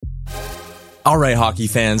All right, hockey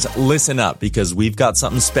fans, listen up because we've got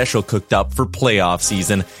something special cooked up for playoff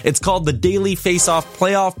season. It's called the Daily Face-Off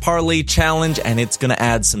Playoff Parlay Challenge, and it's going to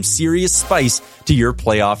add some serious spice to your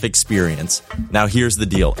playoff experience. Now, here's the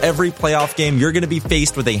deal. Every playoff game, you're going to be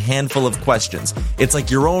faced with a handful of questions. It's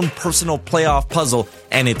like your own personal playoff puzzle,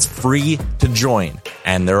 and it's free to join.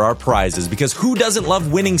 And there are prizes, because who doesn't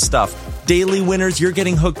love winning stuff? Daily winners, you're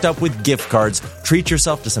getting hooked up with gift cards. Treat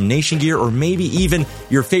yourself to some Nation gear or maybe even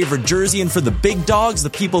your favorite jersey. And for the big dogs, the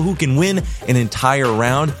people who can win an entire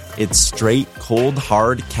round, it's straight, cold,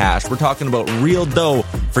 hard cash. We're talking about real dough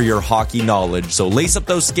for your hockey knowledge. So lace up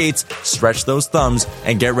those skates, stretch those thumbs,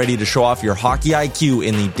 and get ready to show off your hockey IQ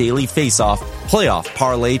in the Daily Face-Off Playoff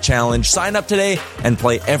Parlay Challenge. Sign up today and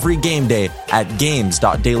play every game day at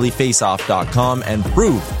games.dailyfaceoff.com and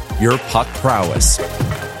prove your puck prowess.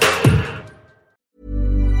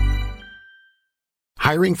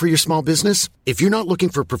 Hiring for your small business? If you're not looking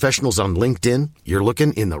for professionals on LinkedIn, you're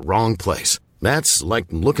looking in the wrong place. That's like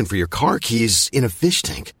looking for your car keys in a fish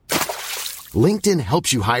tank. LinkedIn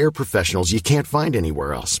helps you hire professionals you can't find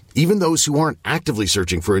anywhere else, even those who aren't actively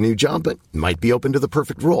searching for a new job but might be open to the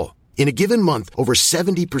perfect role. In a given month, over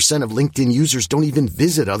 70% of LinkedIn users don't even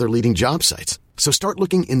visit other leading job sites. So start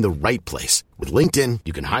looking in the right place. With LinkedIn,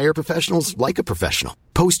 you can hire professionals like a professional.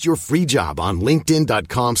 Post your free job on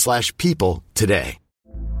linkedin.com/people today.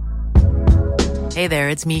 Hey there,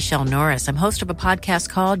 it's Michelle Norris. I'm host of a podcast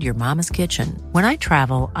called Your Mama's Kitchen. When I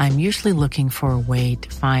travel, I'm usually looking for a way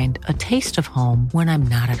to find a taste of home when I'm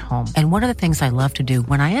not at home. And one of the things I love to do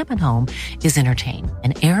when I am at home is entertain.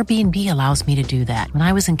 And Airbnb allows me to do that. When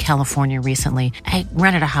I was in California recently, I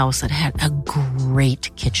rented a house that had a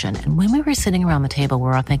great kitchen. And when we were sitting around the table, we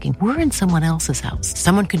were all thinking, we're in someone else's house.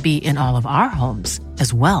 Someone could be in all of our homes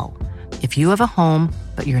as well. If you have a home,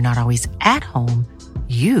 but you're not always at home,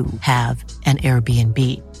 you have an Airbnb.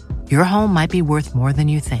 Your home might be worth more than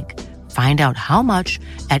you think. Find out how much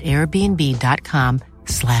at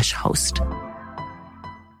airbnb.com/host.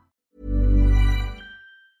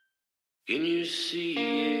 Can you see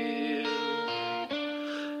it?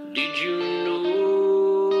 Did you notice?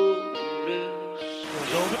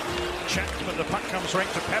 Checked, but the puck comes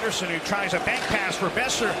right to Pettersson, who tries a bank pass for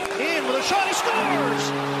Besser. In with a shot, he scores!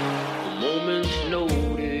 A moment's notice.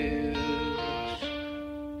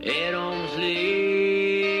 At arm's length.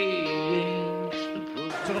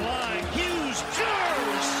 To the line, Hughes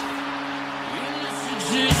scores! In this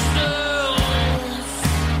existence,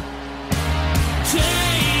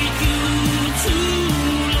 take you to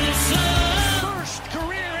the sun. First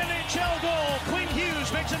career NHL goal. Quinn Hughes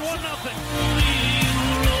makes it 1-0.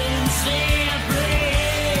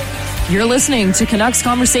 You're listening to Canucks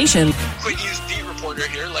Conversation. Quinn Hughes, beat reporter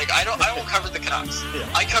here. I won't cover the Canucks. Yeah.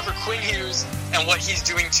 I cover Quinn Hughes and what he's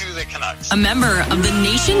doing to the Canucks. A member of the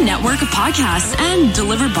Nation Network of Podcasts and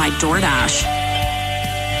delivered by DoorDash.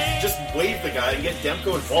 Just wave the guy and get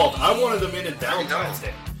Demko involved. I wanted them in Valentine's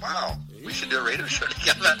Day. Wow. We should do a radio show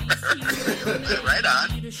together. Right on.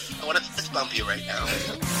 I want to fist bump you right now.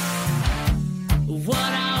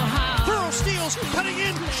 Burrow steals, cutting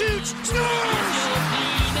in, shoots, scores!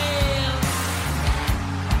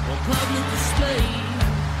 Public display.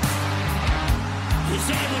 Is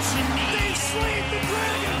that what you need? They slayed the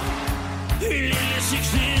dragon!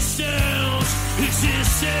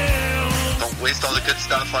 Don't waste all the good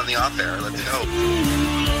stuff on the off air. Let's go.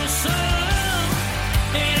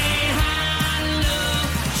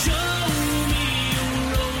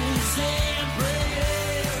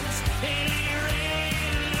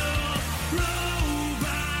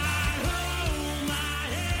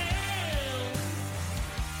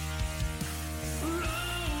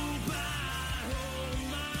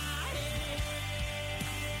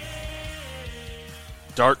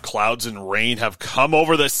 Dark clouds and rain have come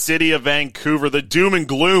over the city of Vancouver. The doom and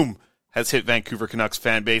gloom has hit Vancouver Canucks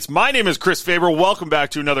fan base. My name is Chris Faber. Welcome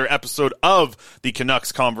back to another episode of the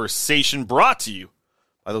Canucks Conversation, brought to you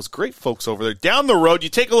by those great folks over there. Down the road, you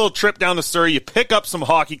take a little trip down to Surrey, you pick up some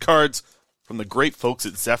hockey cards from the great folks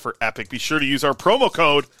at Zephyr Epic. Be sure to use our promo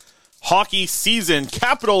code Hockey Season,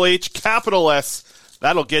 capital H, capital S.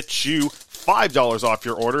 That'll get you $5 off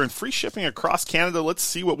your order and free shipping across Canada. Let's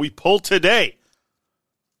see what we pull today.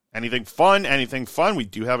 Anything fun? We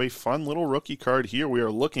do have a fun little rookie card here. We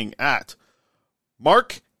are looking at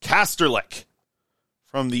Mark Kasterlik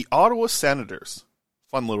from the Ottawa Senators.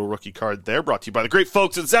 Fun little rookie card there, brought to you by the great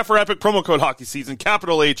folks at Zephyr Epic. Promo code Hockey Season,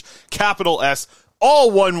 capital H, capital S,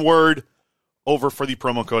 all one word, over for the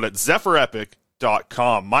promo code at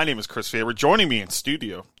ZephyrEpic.com. My name is Chris Faber. Joining me in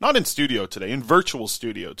studio, not in studio today, in virtual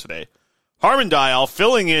studio today, Harman Dial,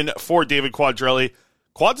 filling in for David Quadrelli.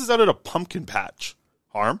 Quads is out at a pumpkin patch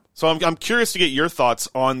Harm. So I'm curious to get your thoughts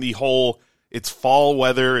on the whole, it's fall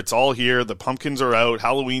weather, it's all here, the pumpkins are out,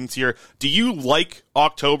 Halloween's here. Do you like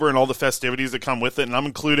October and all the festivities that come with it? And I'm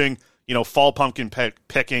including, fall pumpkin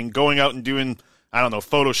picking, going out and doing, I don't know,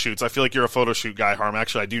 photo shoots. I feel like you're a photo shoot guy, Harm.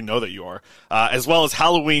 Actually, I do know that you are. As well as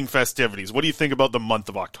Halloween festivities. What do you think about the month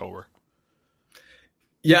of October?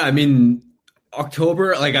 Yeah, I mean,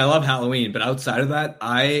 October, like, I love Halloween, but outside of that,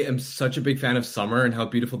 I am such a big fan of summer and how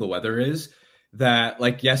beautiful the weather is that,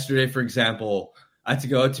 like, yesterday, for example, I had to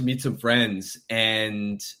go out to meet some friends,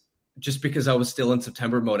 and just because I was still in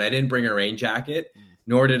September mode, I didn't bring a rain jacket,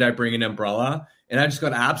 nor did I bring an umbrella, and I just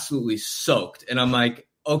got absolutely soaked. And I'm like,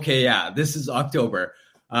 okay, yeah, this is October.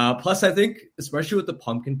 Plus, I think, especially with the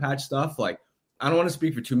pumpkin patch stuff, like, I don't want to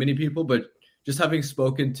speak for too many people, but just having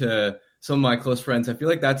spoken to some of my close friends, I feel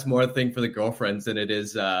like that's more a thing for the girlfriends than it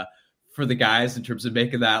is for the guys in terms of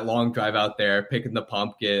making that long drive out there, picking the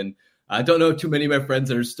pumpkin. I don't know too many of my friends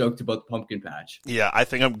that are stoked about the pumpkin patch. Yeah, I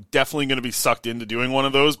think I'm definitely going to be sucked into doing one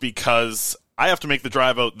of those because I have to make the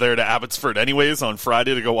drive out there to Abbotsford anyways on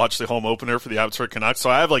Friday to go watch the home opener for the Abbotsford Canucks. So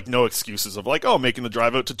I have like no excuses of like, making the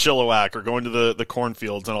drive out to Chilliwack or going to the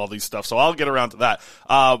cornfields and all these stuff. So I'll get around to that.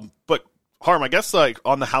 But Harm, I guess like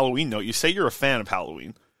on the Halloween note, you say you're a fan of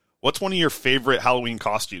Halloween. What's one of your favorite Halloween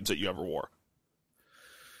costumes that you ever wore?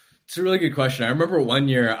 It's a really good question. I remember one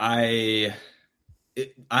year I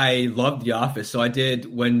loved The Office. So I did,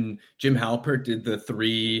 when Jim Halpert did the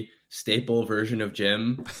 3 staple version of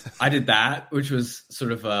Jim, I did that, which was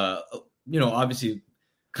sort of obviously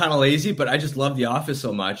kind of lazy, but I just love The Office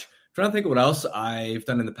so much. I'm trying to think of what else I've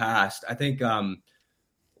done in the past. I think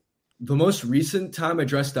the most recent time I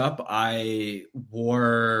dressed up, I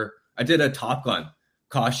did a Top Gun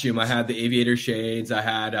costume. I had the aviator shades. I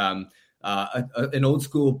had an old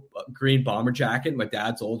school green bomber jacket, my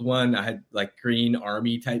dad's old one. I had like green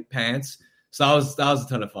army type pants. So that was a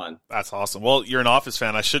ton of fun. That's awesome. Well, you're an Office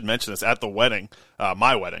fan. I should mention this. At the wedding,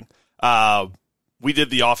 my wedding, we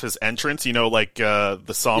did the Office entrance, the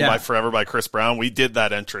song by Forever by Chris Brown. We did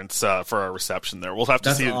that entrance for our reception there. We'll have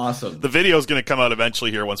to see. That's awesome. The video is going to come out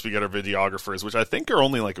eventually here once we get our videographers, which I think are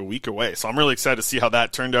only like a week away. So I'm really excited to see how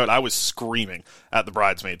that turned out. I was screaming at the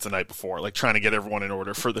bridesmaids the night before, like trying to get everyone in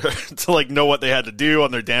order for to like know what they had to do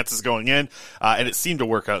on their dances going in. And it seemed to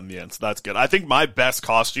work out in the end. So that's good. I think my best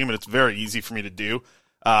costume, and it's very easy for me to do,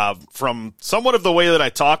 from somewhat of the way that I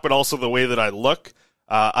talk, but also the way that I look,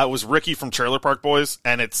 I was Ricky from Trailer Park Boys,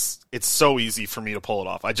 and it's so easy for me to pull it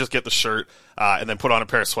off. I just get the shirt and then put on a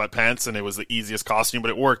pair of sweatpants, and it was the easiest costume,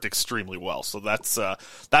 but it worked extremely well. So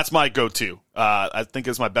that's my go-to. I think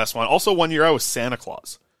is my best one. Also, one year I was Santa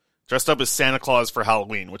Claus, dressed up as Santa Claus for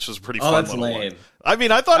Halloween, which was pretty fun. Oh, that's lame. I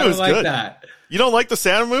mean, I thought it was good. That. You don't like the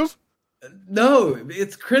Santa move? No,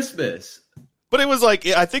 it's Christmas. But it was like,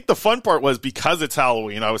 I think the fun part was because it's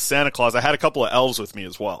Halloween, I was Santa Claus. I had a couple of elves with me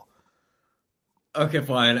as well. Okay,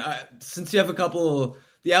 fine. Since you have a couple,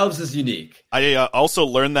 the elves is unique. I also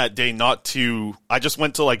learned that day I just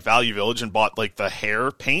went to like Value Village and bought like the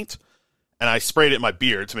hair paint, and I sprayed it in my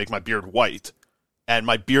beard to make my beard white. And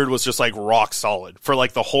my beard was just like rock solid for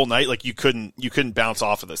like the whole night. Like you couldn't bounce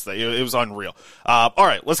off of this thing. It was unreal. All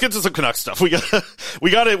right, let's get to some Canucks stuff. We got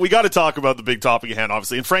to talk about the big topic at hand,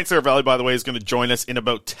 obviously. And Frank Seravalli, by the way, is going to join us in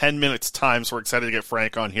about 10 minutes time. So we're excited to get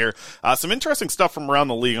Frank on here. Some interesting stuff from around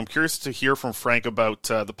the league. I'm curious to hear from Frank about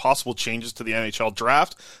the possible changes to the NHL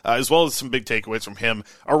draft, as well as some big takeaways from him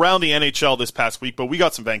around the NHL this past week. But we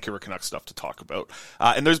got some Vancouver Canucks stuff to talk about.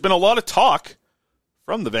 And there's been a lot of talk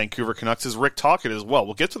from the Vancouver Canucks is Rick Tocchet as well.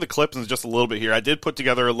 We'll get to the clips in just a little bit here. I did put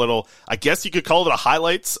together a little, I guess you could call it a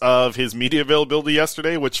highlights of his media availability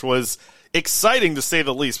yesterday, which was exciting to say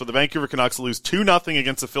the least. But the Vancouver Canucks lose 2-0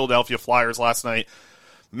 against the Philadelphia Flyers last night.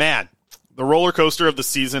 Man, the roller coaster of the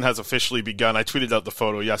season has officially begun. I tweeted out the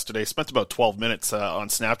photo yesterday. Spent about 12 minutes on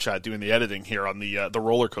Snapchat doing the editing here on the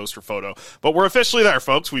roller coaster photo. But we're officially there,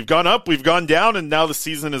 folks. We've gone up, we've gone down, and now the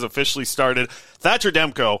season has officially started. Thatcher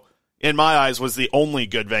Demko, in my eyes, was the only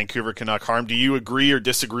good Vancouver Canuck. Harm, do you agree or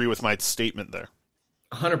disagree with my statement there?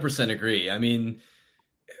 100% agree. I mean,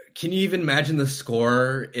 can you even imagine the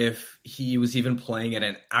score if he was even playing at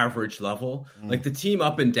an average level? Like the team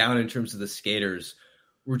up and down in terms of the skaters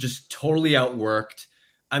were just totally outworked.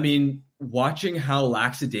 I mean, watching how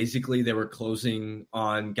lackadaisically they were closing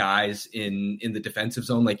on guys in the defensive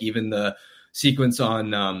zone, like even the sequence on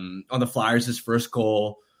the Flyers' first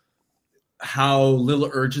goal, how little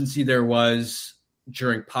urgency there was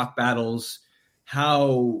during puck battles,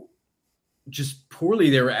 how just poorly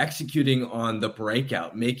they were executing on the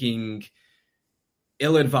breakout, making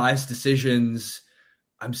ill-advised decisions.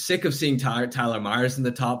 I'm sick of seeing Tyler Myers in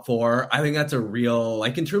the top 4. I think that's a real,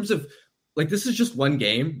 like in terms of like this is just one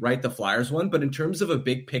game, right? The Flyers one, but in terms of a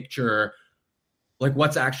big picture, like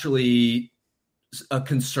what's actually a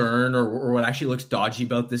concern or what actually looks dodgy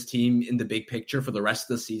about this team in the big picture for the rest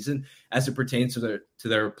of the season as it pertains to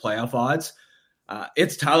their playoff odds,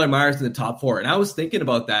 it's Tyler Myers in the top 4. And I was thinking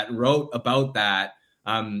about that and wrote about that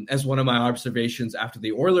as one of my observations after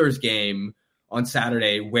the Oilers game on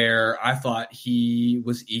Saturday, where I thought he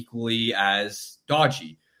was equally as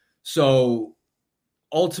dodgy. So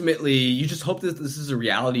ultimately, you just hope that this is a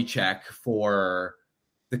reality check for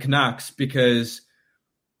the Canucks, because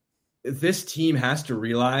this team has to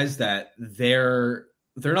realize that they're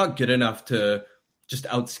not good enough to just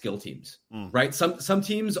outskill teams, right? Some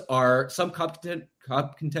teams are, some cup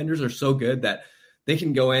contenders are so good that they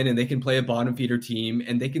can go in and they can play a bottom feeder team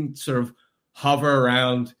and they can sort of hover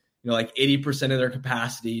around, like 80% of their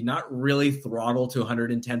capacity, not really throttle to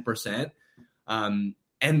 110%.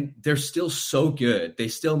 And they're still so good. They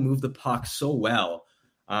still move the puck so well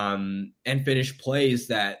and finish plays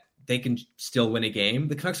that they can still win a game.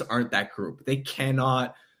 The Canucks aren't that group. They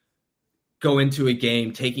cannot go into a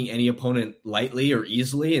game taking any opponent lightly or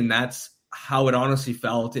easily, and that's how it honestly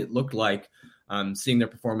felt. It looked like seeing their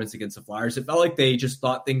performance against the Flyers. It felt like they just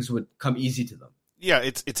thought things would come easy to them. Yeah,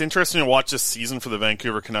 it's interesting to watch this season for the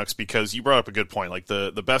Vancouver Canucks because you brought up a good point. Like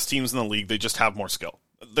the best teams in the league, they just have more skill.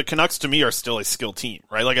 The Canucks, to me, are still a skill team,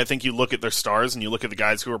 right? Like, I think you look at their stars and you look at the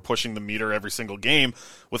guys who are pushing the meter every single game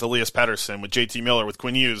with Elias Pettersson, with JT Miller, with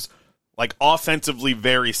Quinn Hughes, like offensively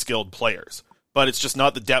very skilled players. But it's just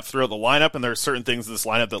not the depth throughout the lineup, and there are certain things in this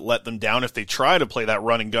lineup that let them down if they try to play that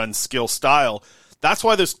run and gun skill style. That's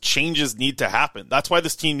why those changes need to happen. That's why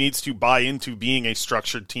this team needs to buy into being a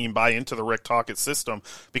structured team, buy into the Rick Tocchet system,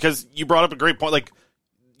 because you brought up a great point. Like,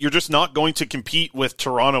 you're just not going to compete with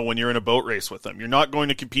Toronto when you're in a boat race with them. You're not going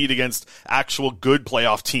to compete against actual good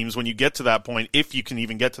playoff teams when you get to that point, if you can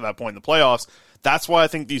even get to that point in the playoffs. That's why I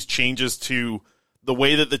think these changes to the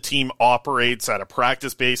way that the team operates at a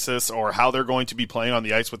practice basis or how they're going to be playing on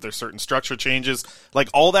the ice with their certain structure changes, like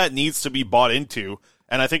all that needs to be bought into.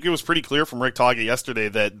 And I think it was pretty clear from Rick Tocchet yesterday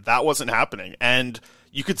that that wasn't happening. And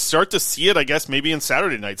you could start to see it, I guess, maybe in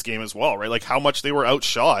Saturday night's game as well, right? Like how much they were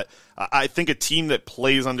outshot. I think a team that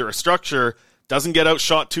plays under a structure doesn't get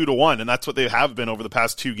outshot 2-1, and that's what they have been over the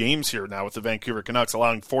past 2 games here now with the Vancouver Canucks,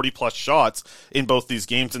 allowing 40-plus shots in both these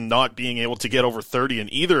games and not being able to get over 30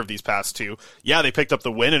 in either of these past 2. Yeah, they picked up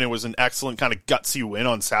the win, and it was an excellent kind of gutsy win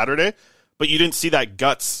on Saturday, but you didn't see that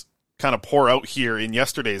guts kind of pour out here in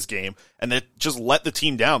yesterday's game, and that just let the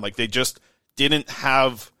team down. Like they just didn't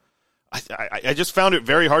have... I just found it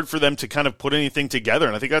very hard for them to kind of put anything together,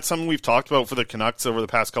 and I think that's something we've talked about for the Canucks over the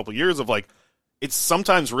past couple of years of like, it's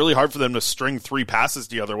sometimes really hard for them to string 3 passes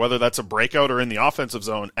together, whether that's a breakout or in the offensive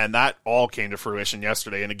zone, and that all came to fruition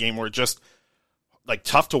yesterday in a game where it just like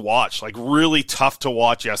tough to watch, like really tough to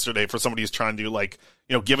watch yesterday for somebody who's trying to like,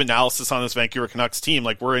 give analysis on this Vancouver Canucks team.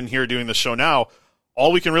 Like we're in here doing the show now.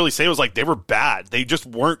 All we can really say was like they were bad. They just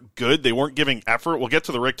weren't good. They weren't giving effort. We'll get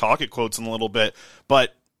to the Rick Tocchet quotes in a little bit,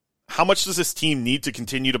 but how much does this team need to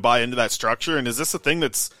continue to buy into that structure? And is this a thing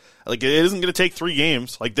that's like, it isn't going to take 3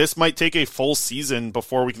 games. Like this might take a full season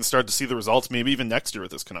before we can start to see the results, maybe even next year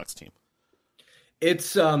with this Canucks team.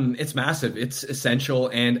 It's massive. It's essential.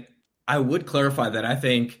 And I would clarify that I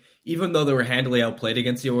think even though they were handily outplayed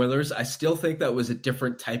against the Oilers, I still think that was a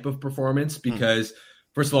different type of performance because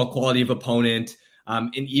first of all, quality of opponent,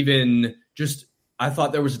 and even just, I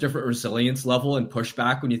thought there was a different resilience level and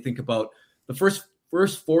pushback when you think about the first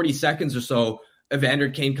 40 seconds or so. Evander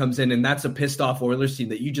Kane comes in, and that's a pissed off Oilers team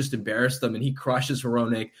that you just embarrassed them, and he crushes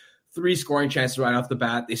Hronek. 3 scoring chances right off the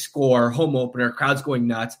bat. They score, home opener, crowd's going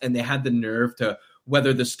nuts, and they had the nerve to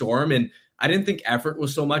weather the storm. And I didn't think effort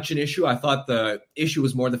was so much an issue. I thought the issue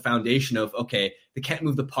was more the foundation of, okay, they can't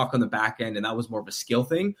move the puck on the back end, and that was more of a skill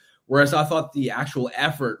thing. Whereas I thought the actual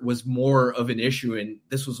effort was more of an issue, and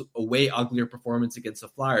this was a way uglier performance against the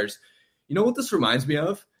Flyers. You know what this reminds me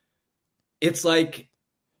of? It's like,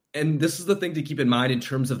 and this is the thing to keep in mind in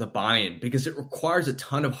terms of the buy-in, because it requires a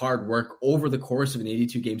ton of hard work over the course of an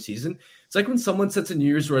 82-game season. It's like when someone sets a New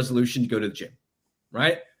Year's resolution to go to the gym,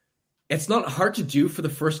 right? It's not hard to do for the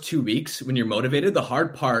first 2 weeks when you're motivated. The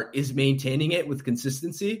hard part is maintaining it with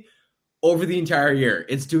consistency over the entire year.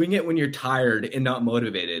 It's doing it when you're tired and not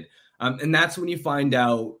motivated. And that's when you find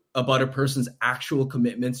out about a person's actual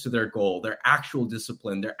commitments to their goal, their actual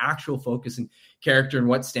discipline, their actual focus and character, and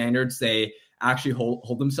what standards they actually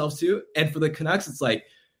hold themselves to. And for the Canucks, it's like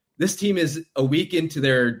this team is a week into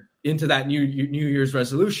that New Year's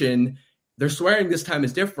resolution. They're swearing this time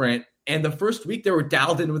is different. And the first week they were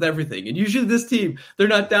dialed in with everything. And usually this team, they're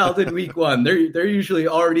not dialed in week 1. They're usually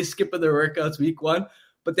already skipping their workouts week 1.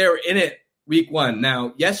 but they were in it week one.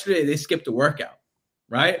 Now, yesterday they skipped a workout,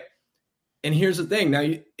 right? And here's the thing. Now,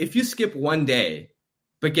 if you skip one day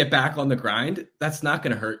but get back on the grind, that's not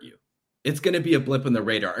going to hurt you. It's going to be a blip in the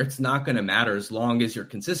radar. It's not going to matter as long as you're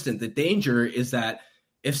consistent. The danger is that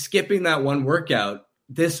if skipping that one workout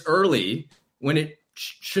this early, when it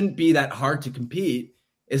shouldn't be that hard to compete,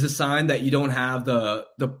 is a sign that you don't have the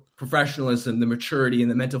professionalism, the maturity,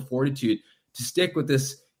 and the mental fortitude to stick with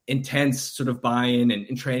this intense sort of buy-in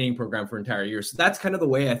and training program for an entire year. So that's kind of the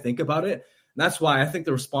way I think about it. And that's why I think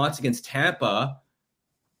the response against Tampa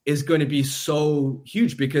is going to be so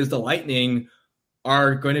huge, because the Lightning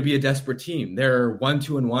are going to be a desperate team. They're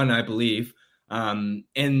 1-2-1, I believe.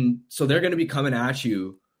 And so they're going to be coming at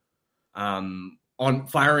you on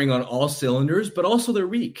firing on all cylinders, but also they're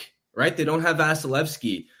weak, right? They don't have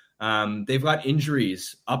Vasilevsky. They've got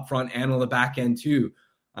injuries up front and on the back end too.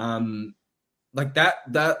 Like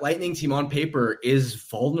that Lightning team on paper is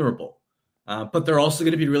vulnerable, but they're also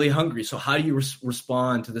going to be really hungry. So how do you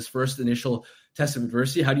respond to this first initial test of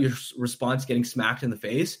adversity? How do you respond to getting smacked in the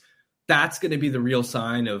face? That's going to be the real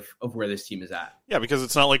sign of where this team is at. Yeah, because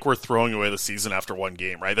it's not like we're throwing away the season after one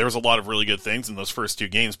game, right? There was a lot of really good things in those first two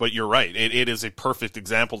games, but you're right. It is a perfect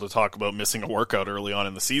example to talk about missing a workout early on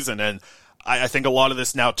in the season. And I think a lot of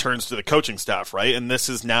this now turns to the coaching staff, right? And this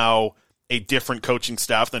is now a different coaching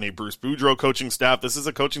staff than a Bruce Boudreau coaching staff. This is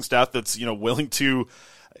a coaching staff that's, willing to,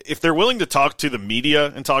 if they're willing to talk to the media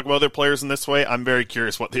and talk about their players in this way, I'm very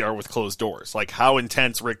curious what they are with closed doors, like how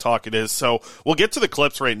intense Rick Tocchet is. So we'll get to the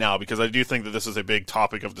clips right now, because I do think that this is a big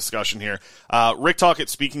topic of discussion here. Rick Tocchet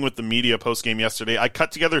speaking with the media post-game yesterday. I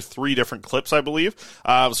cut together 3 different clips, I believe.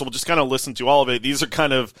 So we'll just kind of listen to all of it. These are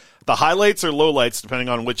kind of the highlights or lowlights, depending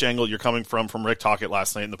on which angle you're coming from Rick Tocchet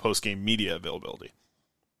last night in the post-game media availability.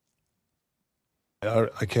 I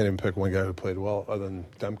can't even pick one guy who played well other than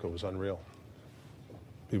Demko. Was unreal.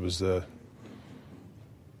 He was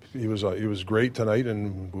great tonight,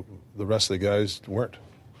 and the rest of the guys weren't.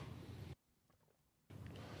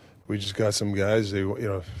 We just got some guys. They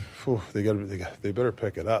better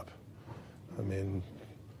pick it up. I mean,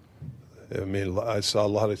 I saw a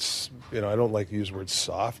lot of. I don't like to use the word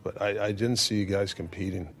soft, but I didn't see guys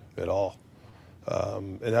competing at all,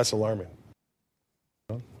 and that's alarming.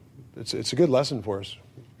 It's a good lesson for us.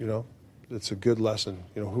 It's a good lesson.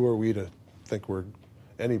 Who are we to think we're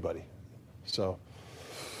anybody? So,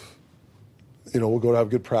 we'll go to have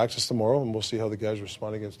good practice tomorrow, and we'll see how the guys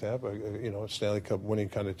respond against Tampa. A Stanley Cup winning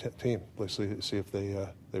kind of team. Let's see if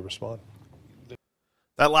they respond.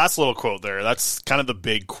 That last little quote there, that's kind of the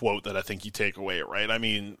big quote that I think you take away, right? I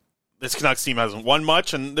mean, this Canucks team hasn't won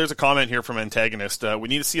much, and there's a comment here from Antagonist. We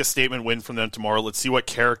need to see a statement win from them tomorrow. Let's see what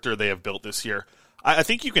character they have built this year. I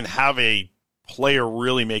think you can have a player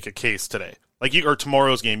really make a case today. Or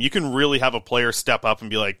tomorrow's game, you can really have a player step up and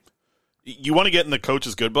be like, you want to get in the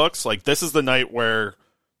coach's good books? Like, this is the night where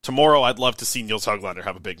tomorrow I'd love to see Nils Höglander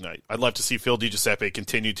have a big night. I'd love to see Phil DiGiuseppe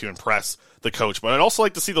continue to impress the coach, but I'd also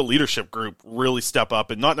like to see the leadership group really step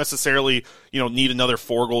up and not necessarily, need another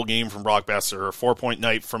 4-goal game from Brock Besser or a 4-point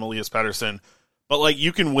night from Elias Pettersson. But,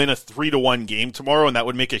 you can win a 3-1 game tomorrow, and that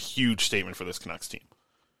would make a huge statement for this Canucks team.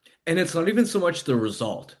 And it's not even so much the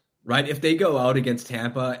result, right? If they go out against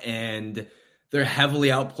Tampa and they're heavily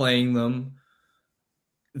outplaying them,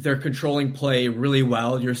 they're controlling play really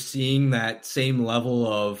well, you're seeing that same level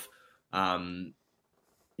of, the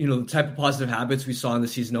type of positive habits we saw in the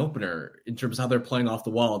season opener in terms of how they're playing off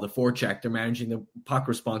the wall, the forecheck, they're managing the puck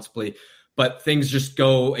responsibly, but things just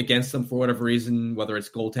go against them for whatever reason, whether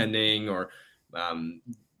it's goaltending or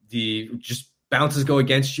the just bounces go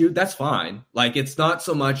against you, that's fine. It's not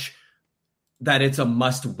so much that it's a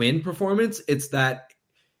must-win performance, it's that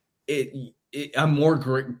I'm more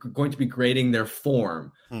going to be grading their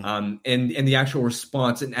form and the actual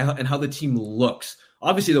response and how the team looks.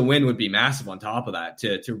 Obviously, the win would be massive on top of that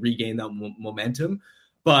to regain that momentum.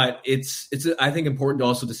 But it's I think important to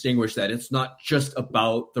also distinguish that it's not just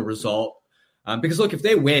about the result. Because look, if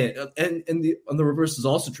they win, and the reverse is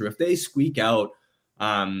also true, if they squeak out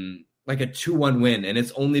like a 2-1 win, and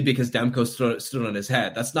it's only because Demko stood on his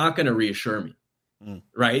head, that's not going to reassure me,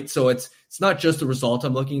 right? So it's not just the result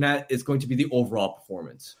I'm looking at; it's going to be the overall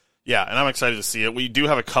performance. Yeah, and I'm excited to see it. We do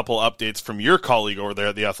have a couple updates from your colleague over there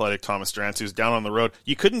at The Athletic, Thomas Drance, who's down on the road.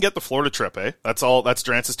 You couldn't get the Florida trip, eh? That's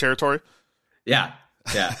Drance's territory? Yeah.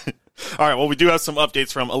 All right, well, we do have some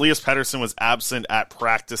updates from Elias Pettersson was absent at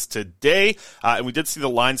practice today, and we did see the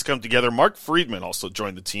lines come together. Mark Friedman also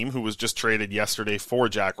joined the team, who was just traded yesterday for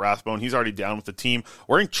Jack Rathbone. He's already down with the team,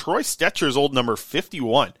 wearing Troy Stetcher's old number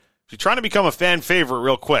 51. If you're trying to become a fan favorite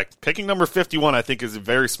real quick, picking number 51 I think is a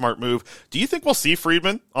very smart move. Do you think we'll see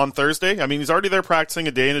Friedman on Thursday? I mean, he's already there practicing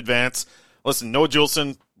a day in advance. Listen, Noah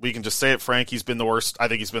Juleson, we can just say it, Frank, he's been the worst. I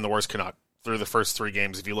think he's been the worst Canuck through the first 3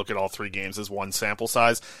 games. If you look at all 3 games as one sample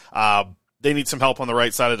size, they need some help on the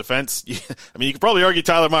right side of defense. I mean, you could probably argue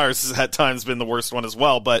Tyler Myers has at times been the worst one as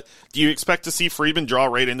well, but do you expect to see Friedman draw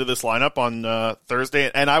right into this lineup on Thursday?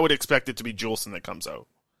 And I would expect it to be Juleson that comes out.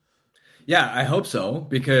 Yeah, I hope so,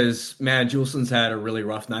 because, man, Juleson's had a really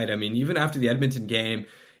rough night. I mean, even after the Edmonton game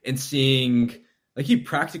and seeing, like, he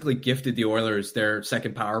practically gifted the Oilers their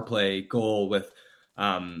second power play goal with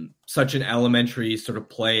such an elementary sort of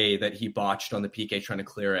play that he botched on the PK trying to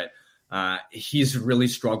clear it. He's really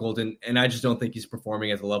struggled, and I just don't think he's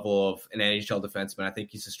performing at the level of an NHL defenseman. I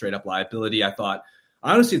think he's a straight-up liability. I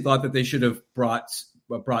honestly thought that they should have brought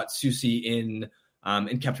Susie in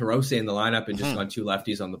and kept Hirose in the lineup and just gone 2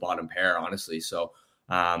 lefties on the bottom pair, honestly. So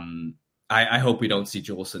I hope we don't see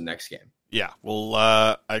Juleson next game. Yeah, well,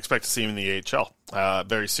 I expect to see him in the AHL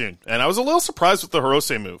very soon. And I was a little surprised with the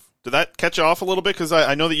Hirose move. Did that catch you off a little bit? Because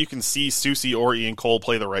I know that you can see Susie or Ian Cole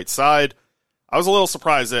play the right side. I was a little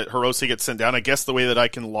surprised that Hirose gets sent down. I guess the way that I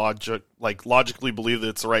can logically believe that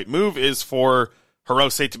it's the right move is for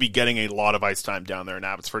Hirose to be getting a lot of ice time down there in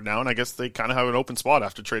Abbotsford now, and I guess they kind of have an open spot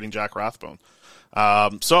after trading Jack Rathbone.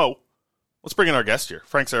 So let's bring in our guest here.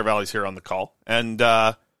 Frank Seravalli's here on the call, and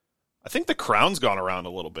I think the crown's gone around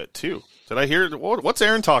a little bit too. Did I hear? What's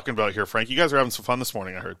Aaron talking about here, Frank? You guys are having some fun this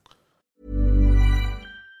morning, I heard.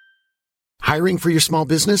 Hiring for your small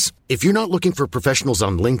business? If you're not looking for professionals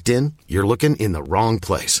on LinkedIn, you're looking in the wrong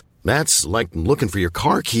place. That's like looking for your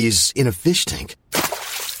car keys in a fish tank.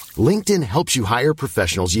 LinkedIn helps you hire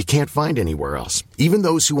professionals you can't find anywhere else, even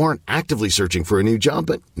those who aren't actively searching for a new job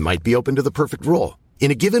but might be open to the perfect role.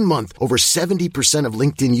 In a given month, over 70% of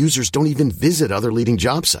LinkedIn users don't even visit other leading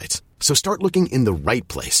job sites. So start looking in the right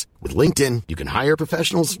place. With LinkedIn, you can hire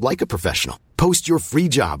professionals like a professional. Post your free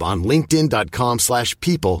job on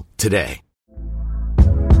linkedin.com/people today.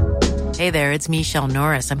 Hey there, it's Michelle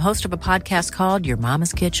Norris. I'm host of a podcast called Your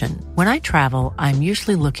Mama's Kitchen. When I travel, I'm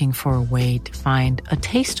usually looking for a way to find a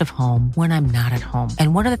taste of home when I'm not at home.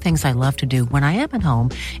 And one of the things I love to do when I am at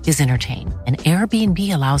home is entertain. And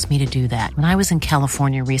Airbnb allows me to do that. When I was in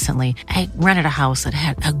California recently, I rented a house that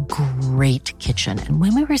had a great kitchen. And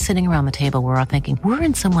when we were sitting around the table, we were all thinking, we're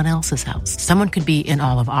in someone else's house. Someone could be in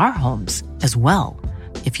all of our homes as well.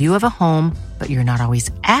 If you have a home, but you're not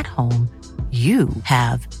always at home, you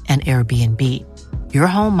have an Airbnb. Your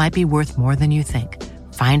home might be worth more than you think.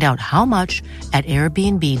 Find out how much at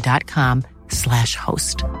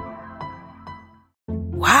airbnb.com/host.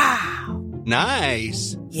 Wow.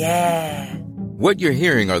 Nice. Yeah. What you're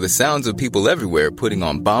hearing are the sounds of people everywhere putting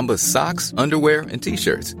on Bombas socks, underwear, and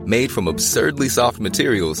T-shirts made from absurdly soft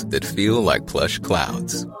materials that feel like plush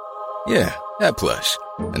clouds. Yeah, that plush.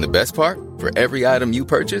 And the best part? For every item you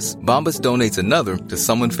purchase, Bombas donates another to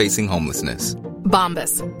someone facing homelessness.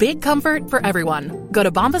 Bombas. Big comfort for everyone. Go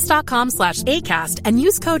to bombas.com/ACAST and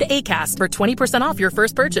use code ACAST for 20% off your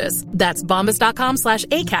first purchase. That's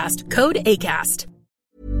bombas.com/ACAST. Code ACAST.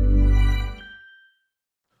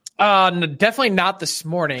 No, definitely not this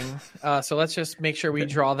morning. So let's just make sure we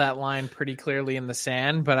draw that line pretty clearly in the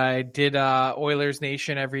sand. But I did Oilers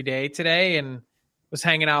Nation every day today and was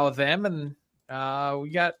hanging out with them, and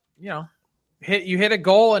we got, you hit a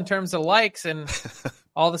goal in terms of likes, and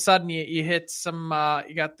all of a sudden you hit some, I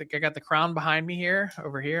got the crown behind me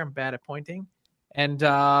over here. I'm bad at pointing. And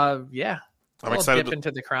I'm excited to dip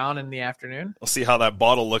into the crown in the afternoon. We'll see how that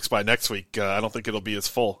bottle looks by next week. I don't think it'll be as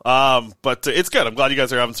full. But it's good. I'm glad you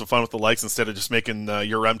guys are having some fun with the likes instead of just making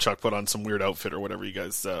your Remchuk put on some weird outfit or whatever you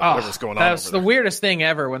guys, whatever's going on. That's the weirdest thing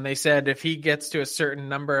ever when they said if he gets to a certain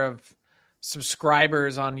number of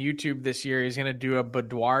subscribers on YouTube this year, he's going to do a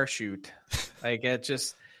boudoir shoot. Like, it's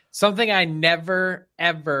just something I never,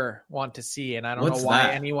 ever want to see. And I don't know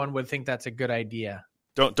why anyone would think that's a good idea.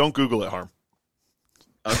 Don't Google it, Harm.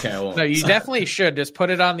 Okay. Well. No, you definitely should. Just put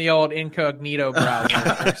it on the old incognito browser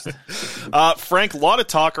first. Frank, a lot of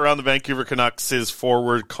talk around the Vancouver Canucks'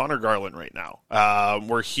 forward Connor Garland right now.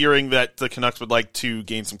 We're hearing that the Canucks would like to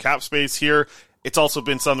gain some cap space here. It's also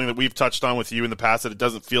been something that we've touched on with you in the past, that it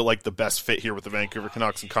doesn't feel like the best fit here with the Vancouver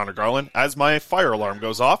Canucks and Connor Garland, as my fire alarm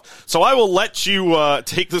goes off. So I will let you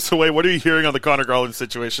take this away. What are you hearing on the Connor Garland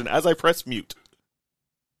situation as I press mute?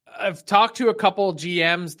 I've talked to a couple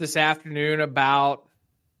GMs this afternoon about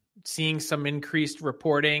seeing some increased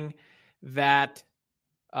reporting that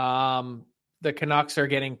the Canucks are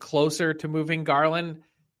getting closer to moving Garland.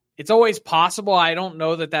 It's always possible. I don't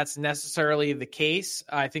know that that's necessarily the case.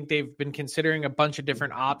 I think they've been considering a bunch of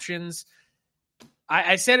different options.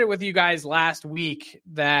 I said it with you guys last week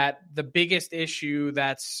that the biggest issue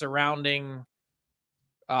that's surrounding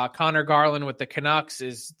Connor Garland with the Canucks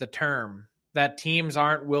is the term, that teams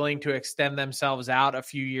aren't willing to extend themselves out a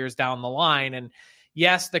few years down the line. And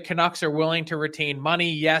yes, the Canucks are willing to retain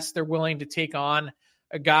money. Yes, they're willing to take on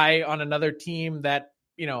a guy on another team that,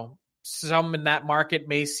 some in that market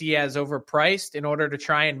may see as overpriced in order to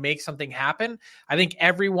try and make something happen. I think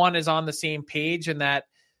everyone is on the same page in that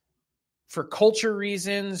for culture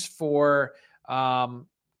reasons, for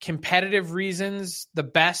competitive reasons, the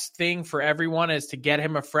best thing for everyone is to get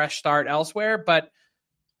him a fresh start elsewhere. But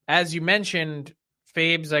as you mentioned,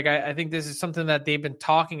 Fabes, I think this is something that they've been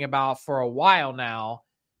talking about for a while now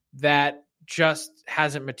that just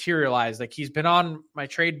hasn't materialized. He's been on my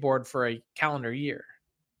trade board for a calendar year.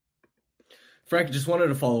 Frank, I just wanted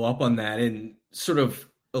to follow up on that and sort of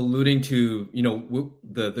alluding to,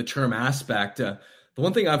 the term aspect. The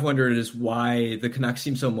one thing I've wondered is why the Canucks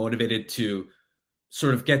seem so motivated to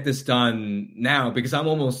sort of get this done now, because I'm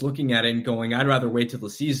almost looking at it and going, I'd rather wait till the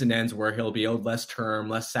season ends where he'll be owed less term,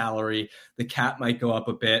 less salary. The cap might go up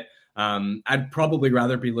a bit. I'd probably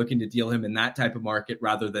rather be looking to deal him in that type of market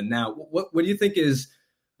rather than now. What do you think is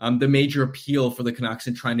the major appeal for the Canucks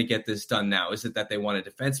in trying to get this done now? Is it that they want a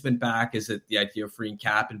defenseman back? Is it the idea of freeing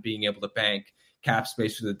cap and being able to bank cap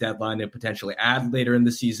space for the deadline and potentially add later in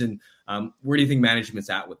the season? Where do you think management's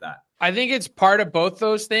at with that? I think it's part of both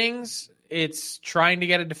those things. It's trying to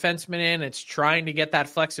get a defenseman in. It's trying to get that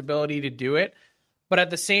flexibility to do it. But at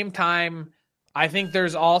the same time, I think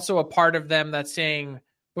there's also a part of them that's saying,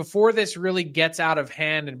 before this really gets out of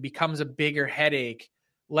hand and becomes a bigger headache,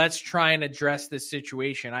 let's try and address this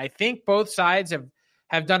situation. I think both sides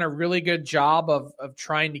have done a really good job of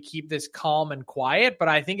trying to keep this calm and quiet, but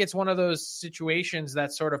I think it's one of those situations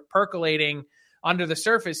that's sort of percolating under the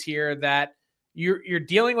surface here, that you're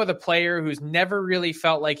dealing with a player who's never really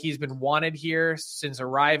felt like he's been wanted here since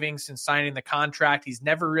arriving, since signing the contract. He's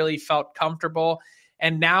never really felt comfortable,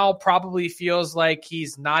 and now probably feels like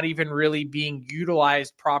he's not even really being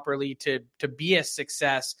utilized properly to be a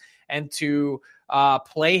success and to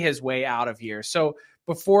play his way out of here. So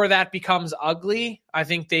before that becomes ugly, I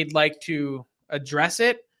think they'd like to address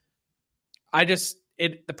it.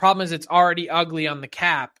 The problem is it's already ugly on the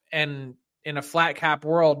cap, and in a flat cap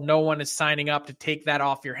world, no one is signing up to take that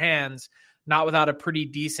off your hands, not without a pretty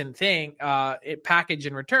decent package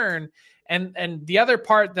in return. And the other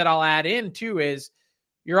part that I'll add in too is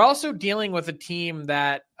you're also dealing with a team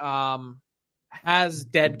that has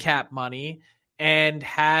dead cap money and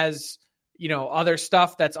has, other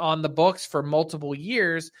stuff that's on the books for multiple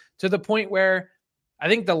years, to the point where I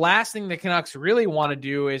think the last thing the Canucks really want to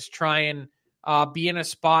do is try and be in a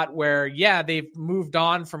spot where, they've moved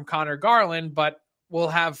on from Connor Garland, but will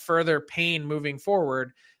have further pain moving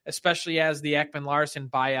forward, especially as the Ekman-Larsson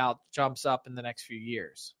buyout jumps up in the next few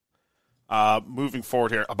years. Moving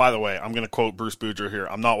forward here, by the way, I'm going to quote Bruce Boudreau here.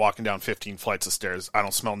 I'm not walking down 15 flights of stairs. I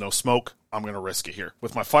don't smell no smoke. I'm going to risk it here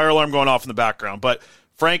with my fire alarm going off in the background. But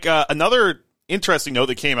Frank, another interesting note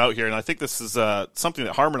that came out here, and I think this is something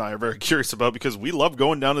that Harm and I are very curious about, because we love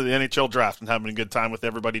going down to the NHL draft and having a good time with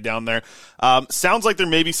everybody down there. Sounds like there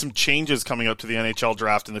may be some changes coming up to the NHL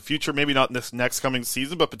draft in the future, maybe not in this next coming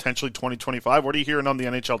season, but potentially 2025. What are you hearing on the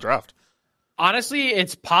NHL draft? Honestly,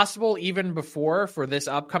 it's possible even before, for this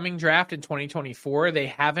upcoming draft in 2024. They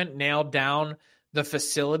haven't nailed down the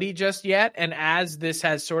facility just yet. And as this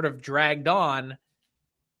has sort of dragged on,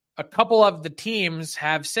 a couple of the teams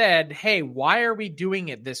have said, hey, why are we doing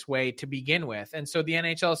it this way to begin with? And so the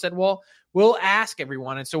NHL said, well, we'll ask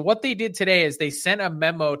everyone. And so what they did today is they sent a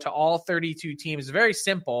memo to all 32 teams. Very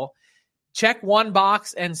simple. Check one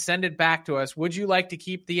box and send it back to us. Would you like to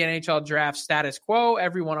keep the NHL draft status quo,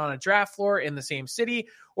 everyone on a draft floor in the same city?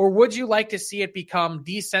 Or would you like to see it become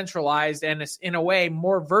decentralized and, in a way,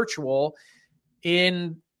 more virtual,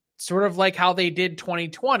 in sort of like how they did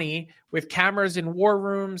 2020 with cameras in war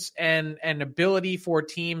rooms and ability for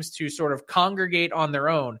teams to sort of congregate on their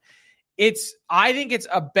own? I think it's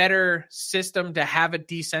a better system to have it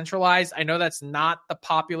decentralized. I know that's not the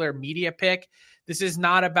popular media pick. This is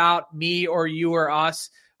not about me or you or us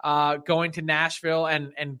going to Nashville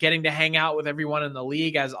and getting to hang out with everyone in the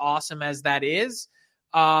league, as awesome as that is.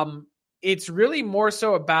 It's really more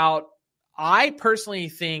so about, I personally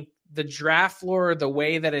think the draft floor, the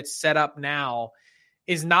way that it's set up now,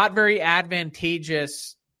 is not very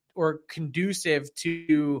advantageous or conducive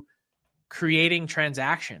to creating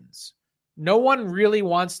transactions. No one really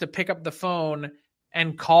wants to pick up the phone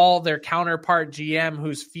and call their counterpart GM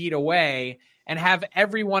who's feet away and have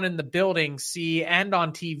everyone in the building see, and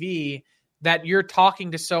on TV, that you're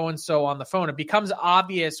talking to so-and-so on the phone. It becomes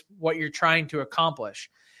obvious what you're trying to accomplish.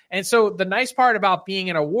 And so the nice part about being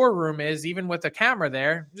in a war room is, even with a camera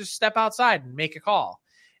there, just step outside and make a call.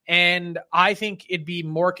 And I think it'd be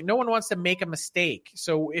more, no one wants to make a mistake.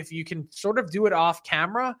 So if you can sort of do it off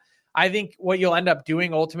camera, I think what you'll end up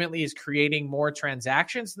doing ultimately is creating more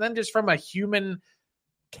transactions. And then just from a human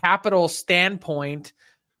capital standpoint,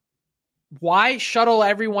 why shuttle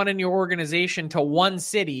everyone in your organization to one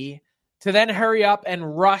city to then hurry up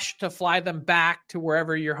and rush to fly them back to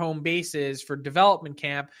wherever your home base is for development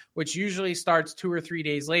camp, which usually starts 2 or 3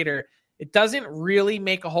 days later? It doesn't really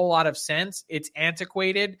make a whole lot of sense. It's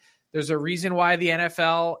antiquated. There's a reason why the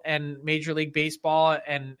NFL and Major League Baseball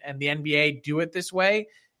and the NBA do it this way,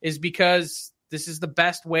 is because this is the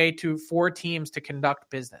best way for teams to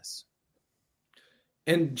conduct business.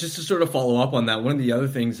 And just to sort of follow up on that, one of the other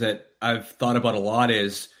things that I've thought about a lot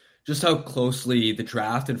is just how closely the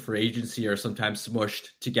draft and free agency are sometimes smushed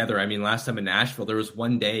together. I mean, last time in Nashville, there was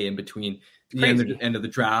one day in between the end of the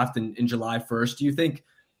draft and in July 1st. Do you think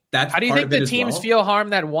that's how do you think the teams feel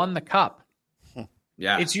harmed that won the cup?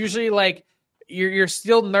 Yeah. It's usually like you're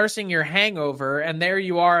still nursing your hangover, and there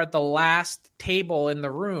you are at the last table in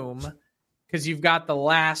the room because you've got the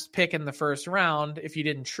last pick in the first round if you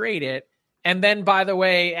didn't trade it. And then, by the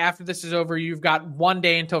way, after this is over, you've got 1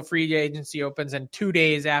 day until free agency opens, and 2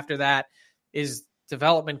 days after that is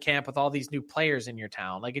development camp with all these new players in your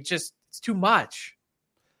town. Like, it's too much.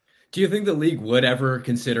 Do you think the league would ever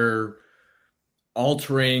consider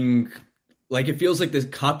altering, like, it feels like this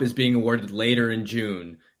cup is being awarded later in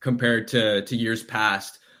June compared to years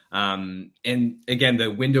past. And again, the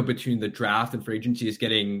window between the draft and free agency is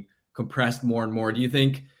getting compressed more and more. Do you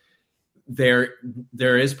think there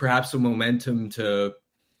is perhaps some momentum to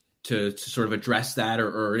sort of address that,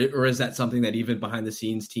 or is that something that even behind the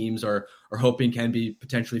scenes teams are hoping can be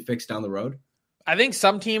potentially fixed down the road? I think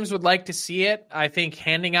some teams would like to see it. I think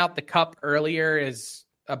handing out the cup earlier is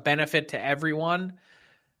a benefit to everyone.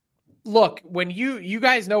 Look, when you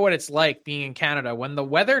guys know what it's like being in Canada, when the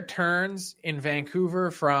weather turns in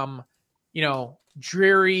Vancouver from,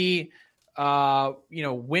 dreary,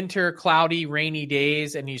 winter, cloudy, rainy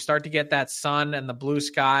days, and you start to get that sun and the blue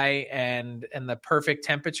sky and the perfect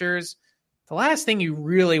temperatures, the last thing you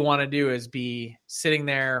really want to do is be sitting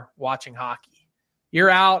there watching hockey. You're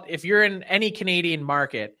out. If you're in any Canadian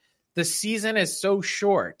market, the season is so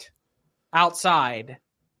short outside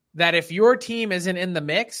that if your team isn't in the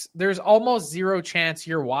mix, there's almost zero chance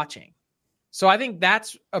you're watching. So I think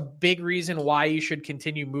that's a big reason why you should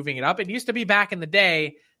continue moving it up. It used to be back in the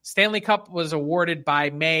day, Stanley Cup was awarded by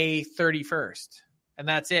May 31st, and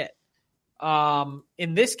that's it.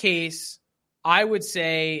 In this case, I would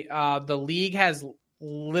say the league has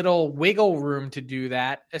little wiggle room to do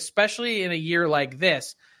that, especially in a year like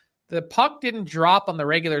this. The puck didn't drop on the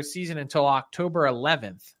regular season until October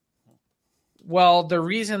 11th. Well, the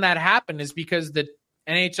reason that happened is because the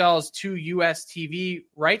NHL's 2 US TV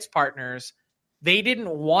rights partners, they didn't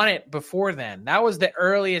want it before then. That was the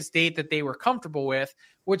earliest date that they were comfortable with,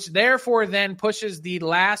 which therefore then pushes the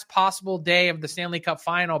last possible day of the Stanley Cup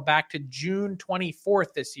final back to June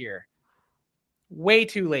 24th this year. Way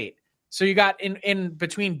too late. So you got in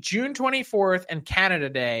between June 24th and Canada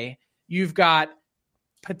Day, you've got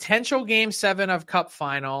potential Game 7 of Cup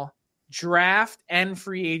final, draft, and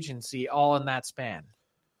free agency all in that span.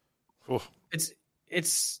 Oof.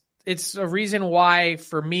 It's a reason why,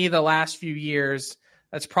 for me, the last few years,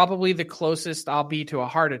 that's probably the closest I'll be to a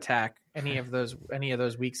heart attack any of those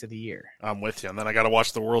weeks of the year. I'm with you. And then I got to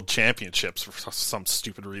watch the World Championships for some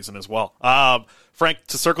stupid reason as well. Frank,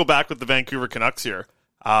 to circle back with the Vancouver Canucks here,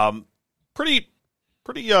 pretty,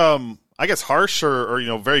 I guess, harsh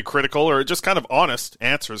or very critical or just kind of honest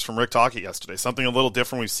answers from Rick Tocchet yesterday. Something a little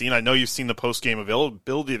different we've seen. I know you've seen the post-game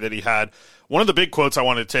availability that he had. One of the big quotes I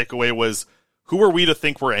wanted to take away was, "Who are we to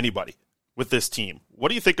think we're anybody with this team?" What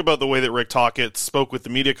do you think about the way that Rick Tocchet spoke with the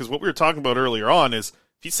media? Because what we were talking about earlier on is,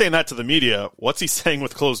 if he's saying that to the media, what's he saying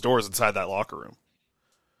with closed doors inside that locker room?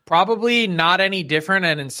 Probably not any different,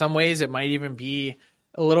 and in some ways it might even be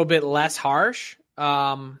a little bit less harsh.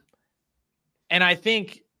 And I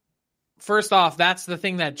think, first off, that's the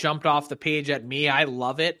thing that jumped off the page at me. I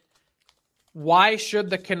love it. Why should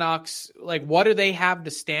the Canucks, what do they have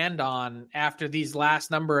to stand on after these last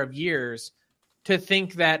number of years to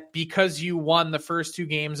think that because you won the first 2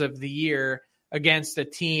 games of the year against a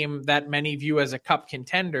team that many view as a cup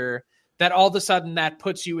contender, that all of a sudden that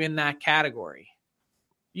puts you in that category?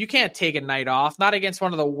 You can't take a night off, not against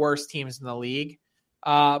one of the worst teams in the league.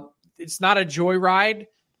 It's not a joyride.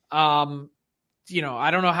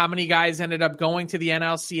 I don't know how many guys ended up going to the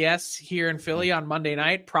NLCS here in Philly on Monday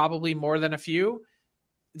night, probably more than a few.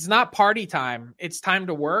 It's not party time. It's time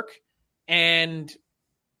to work. And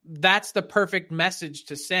that's the perfect message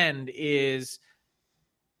to send is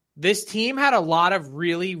this team had a lot of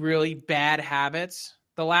really, really bad habits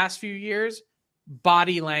the last few years.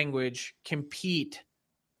 Body language, compete.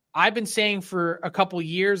 I've been saying for a couple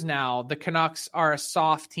years now, the Canucks are a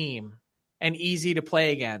soft team and easy to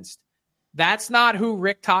play against. That's not who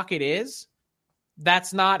Rick Tocchet is.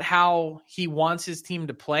 That's not how he wants his team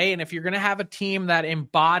to play. And if you're going to have a team that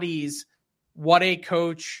embodies what a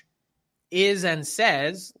coach is and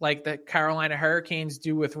says, like the Carolina Hurricanes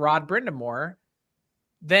do with Rod Brind'Amour,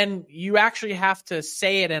 then you actually have to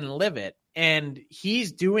say it and live it. And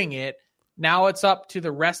he's doing it. Now it's up to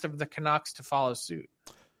the rest of the Canucks to follow suit.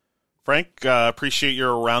 Frank, appreciate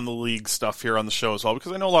your around the league stuff here on the show as well,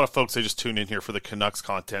 because I know a lot of folks, they just tune in here for the Canucks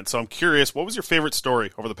content. So I'm curious, what was your favorite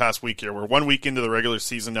story over the past week here? We're 1 week into the regular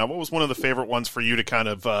season now. What was one of the favorite ones for you to kind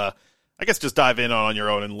of, just dive in on your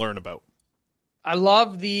own and learn about? I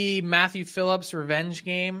love the Matthew Phillips revenge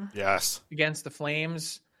game. Yes. Against the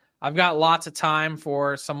Flames. I've got lots of time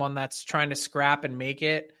for someone that's trying to scrap and make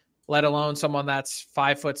it, let alone someone that's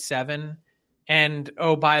 5'7". And,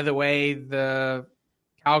 oh, by the way, the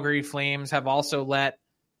Calgary Flames have also let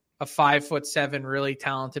a 5'7" really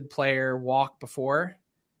talented player walk before.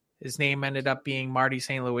 His name ended up being Marty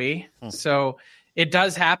St. Louis. So it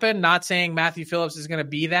does happen. Not saying Matthew Phillips is going to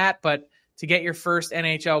be that, but to get your first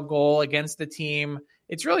NHL goal against the team,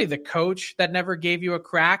 it's really the coach that never gave you a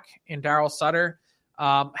crack in Darryl Sutter.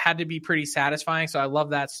 Had to be pretty satisfying. So I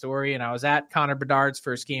love that story. And I was at Connor Bedard's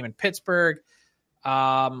first game in Pittsburgh.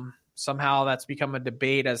 Somehow that's become a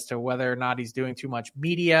debate as to whether or not he's doing too much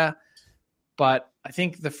media. But I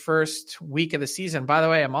think the first week of the season, by the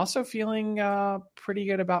way, I'm also feeling pretty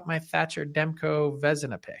good about my Thatcher Demko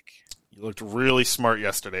Vezina pick. You looked really smart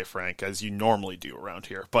yesterday, Frank, as you normally do around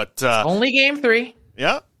here. But only game 3.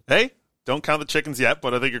 Yeah. Hey, don't count the chickens yet,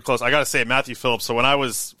 but I think you're close. I got to say, Matthew Phillips, so when I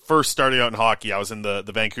was first starting out in hockey, I was in the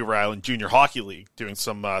Vancouver Island Junior Hockey League doing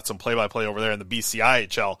some play-by-play over there in the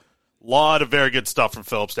BCIHL. A lot of very good stuff from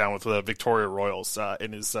Phillips down with the Victoria Royals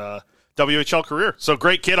in his WHL career. So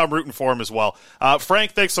great kid. I'm rooting for him as well.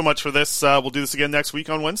 Frank, thanks so much for this. We'll do this again next week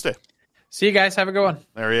on Wednesday. See you guys. Have a good one.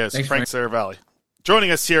 There he is. Thanks, Frank Seravalli.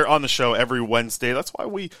 Joining us here on the show every Wednesday. That's why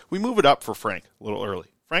we move it up for Frank a little early.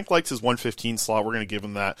 Frank likes his 1:15 slot. We're going to give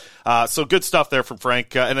him that. So good stuff there from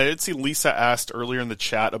Frank. And I did see Lisa asked earlier in the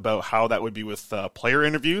chat about how that would be with player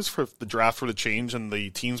interviews for if the draft were to change and the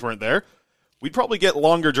teams weren't there. We'd probably get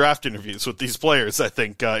longer draft interviews with these players, I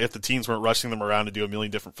think, if the teams weren't rushing them around to do a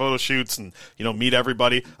million different photo shoots and, meet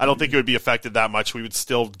everybody. I don't think it would be affected that much. We would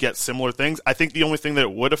still get similar things. I think the only thing that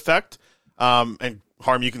it would affect, and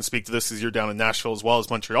Harm, you can speak to this as you're down in Nashville as well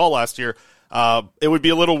as Montreal last year, it would be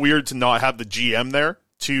a little weird to not have the GM there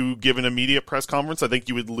to give an immediate press conference. I think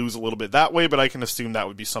you would lose a little bit that way, but I can assume that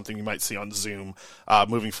would be something you might see on Zoom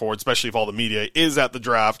moving forward, especially if all the media is at the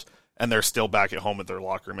draft and they're still back at home at their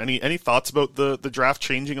locker room. Any thoughts about the draft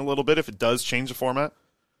changing a little bit if it does change the format?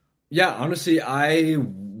 Yeah, honestly, I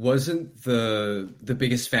wasn't the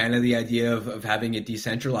biggest fan of the idea of having it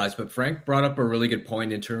decentralized, but Frank brought up a really good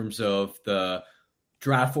point in terms of the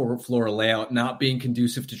draft floor layout not being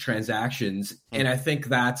conducive to transactions. And I think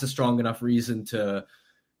that's a strong enough reason to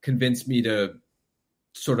convince me to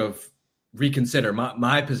sort of reconsider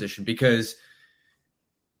my position, because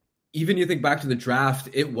even you think back to the draft,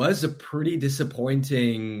 it was a pretty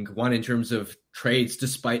disappointing one in terms of trades,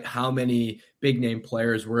 despite how many big name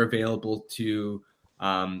players were available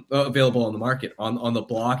on the market on the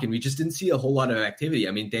block. And we just didn't see a whole lot of activity.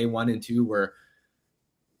 I mean, day 1 and 2 were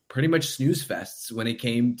pretty much snooze fests when it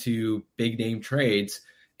came to big name trades.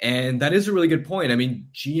 And that is a really good point. I mean,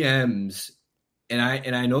 GMs, and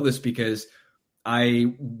I know this because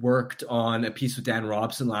I worked on a piece with Dan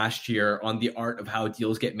Robson last year on the art of how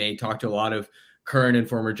deals get made, talked to a lot of current and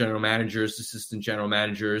former general managers, assistant general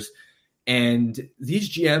managers. And these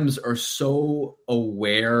GMs are so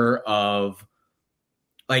aware of,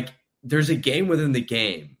 like, there's a game within the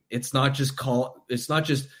game. It's not just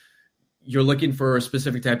you're looking for a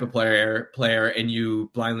specific type of player and you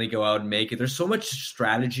blindly go out and make it. There's so much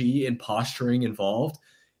strategy and posturing involved.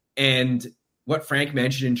 And what Frank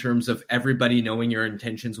mentioned in terms of everybody knowing your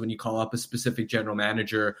intentions when you call up a specific general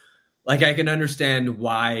manager, like, I can understand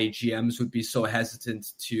why GMs would be so hesitant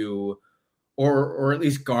to, or at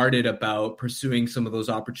least guarded about pursuing some of those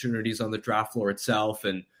opportunities on the draft floor itself.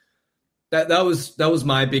 And that was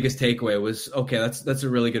my biggest takeaway was, okay, that's a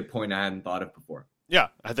really good point I hadn't thought of before. Yeah,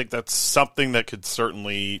 I think that's something that could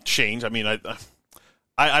certainly change. I mean,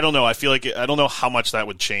 I I don't know. I feel like I don't know how much that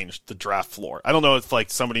would change the draft floor. I don't know if like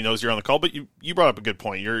somebody knows you're on the call, but you brought up a good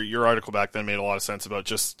point. Your article back then made a lot of sense about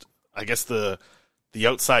just, I guess, the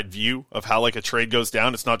outside view of how like a trade goes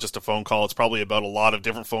down. It's not just a phone call. It's probably about a lot of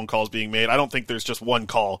different phone calls being made. I don't think there's just one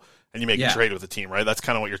call and you make a trade with a team, right? That's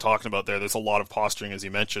kind of what you're talking about there. There's a lot of posturing, as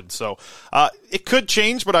you mentioned. So it could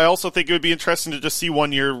change, but I also think it would be interesting to just see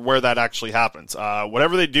 1 year where that actually happens.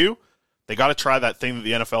 Whatever they do, they got to try that thing that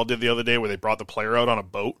the NFL did the other day where they brought the player out on a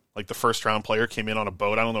boat. Like the first round player came in on a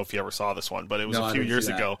boat. I don't know if you ever saw this one, but it was a few years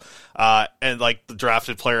ago. And like the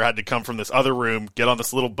drafted player had to come from this other room, get on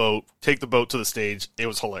this little boat, take the boat to the stage. It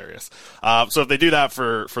was hilarious. So if they do that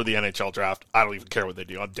for the NHL draft, I don't even care what they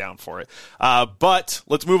do. I'm down for it. But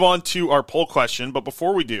let's move on to our poll question. But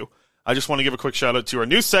before we do, I just want to give a quick shout out to our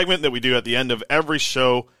new segment that we do at the end of every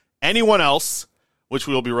show. Anyone else? Which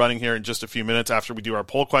we will be running here in just a few minutes after we do our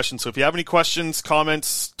poll question. So if you have any questions,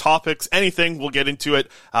 comments, topics, anything, we'll get into it.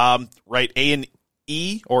 Write A and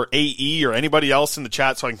E or AE or anybody else in the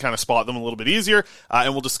chat so I can kind of spot them a little bit easier.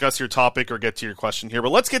 And we'll discuss your topic or get to your question here.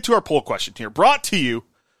 But let's get to our poll question here. Brought to you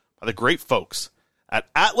by the great folks at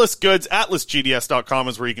Atlas Goods. AtlasGDS.com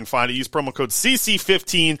is where you can find it. Use promo code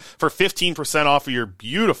CC15 for 15% off of your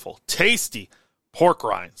beautiful, tasty pork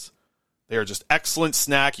rinds. They are just excellent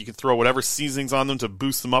snack. You can throw whatever seasonings on them to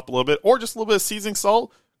boost them up a little bit, or just a little bit of seasoning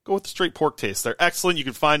salt. Go with the straight pork taste. They're excellent. You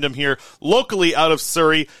can find them here locally out of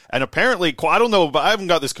Surrey. And apparently, I don't know, but I haven't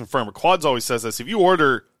got this confirmed, but Quads always says this. If you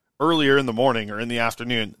order earlier in the morning or in the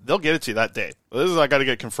afternoon, they'll get it to you that day. This is I got to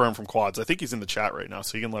get confirmed from Quads. I think he's in the chat right now,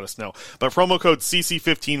 so he can let us know. But promo code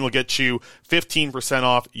CC15 will get you 15%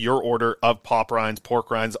 off your order of pop rinds,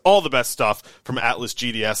 pork rinds, all the best stuff from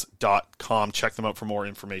atlasgds.com. Check them out for more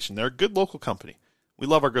information. They're a good local company. We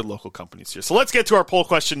love our good local companies here. So let's get to our poll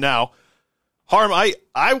question now. Harm,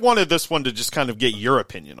 I wanted this one to just kind of get your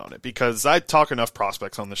opinion on it because I talk enough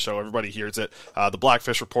prospects on the show. Everybody hears it. The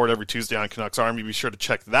Blackfish Report every Tuesday on Canucks Army. Be sure to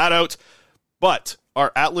check that out. But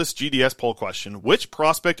our Atlas GDS poll question, which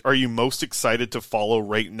prospect are you most excited to follow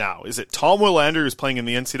right now? Is it Tom Willander, who's playing in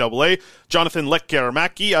the NCAA, Jonathan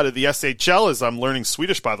Lekkerimäki out of the SHL, as I'm learning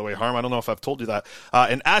Swedish, by the way, Harm. I don't know if I've told you that.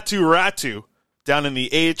 And Atu Ratu down in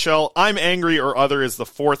the AHL. I'm Angry or Other is the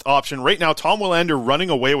fourth option. Right now, Tom Willander running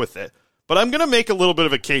away with it. But I'm going to make a little bit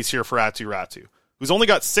of a case here for Atu Ratu, who's only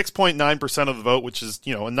got 6.9% of the vote, which is,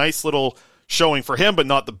 a nice little showing for him, but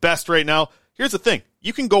not the best right now. Here's the thing.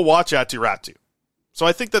 You can go watch Atu Ratu. So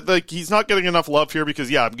I think that he's not getting enough love here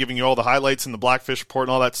because, I'm giving you all the highlights in the Blackfish Report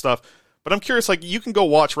and all that stuff. But I'm curious, you can go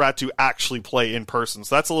watch Ratu actually play in person.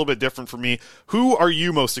 So that's a little bit different for me. Who are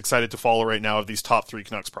you most excited to follow right now of these top three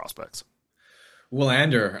Canucks prospects?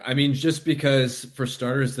 Willander. I mean, just because, for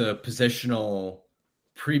starters, the positional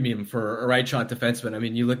premium for a right shot defenseman. I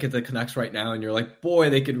mean, you look at the Canucks right now and you're like,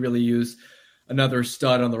 boy, they could really use another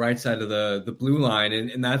stud on the right side of the blue line.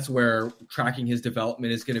 And that's where tracking his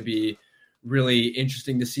development is going to be really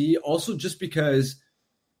interesting to see. Also, just because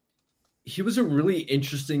he was a really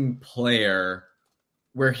interesting player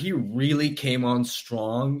where he really came on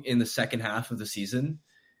strong in the second half of the season,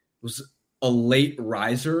 was a late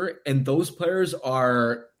riser. And those players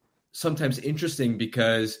are sometimes interesting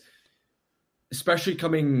because especially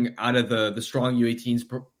coming out of the strong U18s,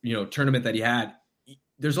 tournament that he had,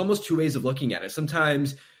 there's almost two ways of looking at it.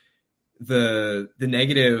 Sometimes the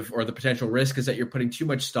negative or the potential risk is that you're putting too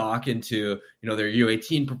much stock into, their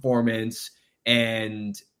U18 performance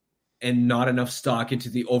and not enough stock into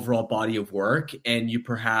the overall body of work. And you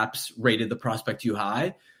perhaps rated the prospect too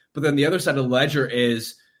high. But then the other side of the ledger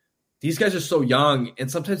is these guys are so young and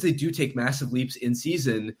sometimes they do take massive leaps in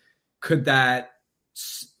season. Could that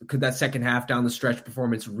second half down the stretch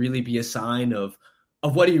performance really be a sign of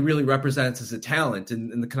what he really represents as a talent?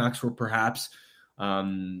 And the Canucks were perhaps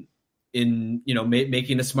making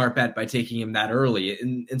a smart bet by taking him that early.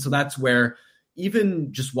 And so that's where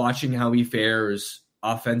even just watching how he fares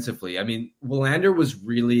offensively, I mean, Willander was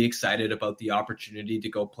really excited about the opportunity to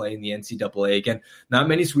go play in the NCAA. Again, not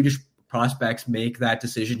many Swedish prospects make that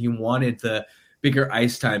decision. He wanted the bigger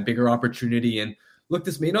ice time, bigger opportunity. And look,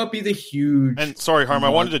 this may not be the huge... And sorry, Harm, I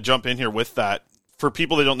wanted to jump in here with that. For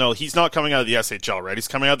people that don't know, he's not coming out of the SHL, right? He's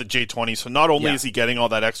coming out of the J20. So not only is he getting all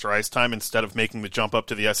that extra ice time instead of making the jump up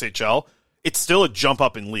to the SHL, it's still a jump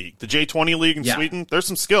up in league. The J20 league in Sweden, there's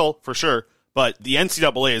some skill for sure, but the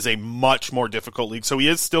NCAA is a much more difficult league. So he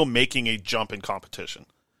is still making a jump in competition.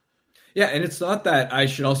 Yeah, and it's not that, I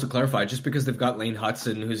should also clarify, just because they've got Lane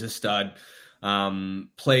Hudson, who's a stud,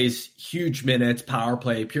 plays huge minutes, power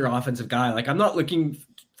play, pure offensive guy. I'm not looking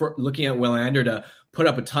at Willander to put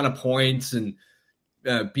up a ton of points and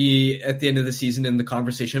be at the end of the season in the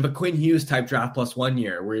conversation of a Quinn Hughes type draft plus 1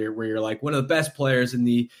 year where you're like one of the best players in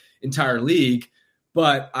the entire league.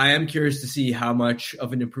 But I am curious to see how much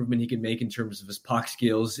of an improvement he can make in terms of his puck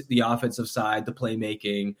skills, the offensive side, the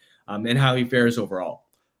playmaking, and how he fares overall.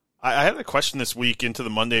 I had a question this week into the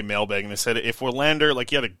Monday mailbag, and they said if Willander,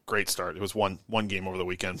 like, he had a great start. It was one game over the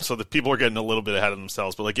weekend, so the people are getting a little bit ahead of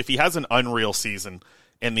themselves. But, like, if he has an unreal season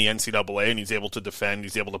in the NCAA and he's able to defend,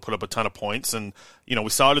 he's able to put up a ton of points, and, you know,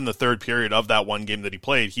 we saw it in the third period of that one game that he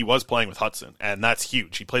played. He was playing with Hudson, and that's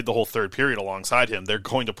huge. He played the whole third period alongside him. They're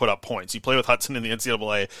going to put up points. You play with Hudson in the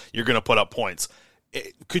NCAA, you're going to put up points.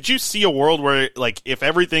 Could you see a world where, like, if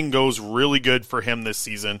everything goes really good for him this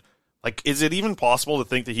season, like, is it even possible to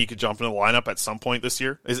think that he could jump into the lineup at some point this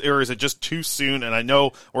year? Or is it just too soon? And I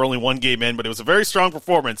know we're only one game in, but it was a very strong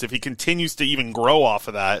performance. If he continues to even grow off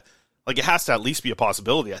of that, like, it has to at least be a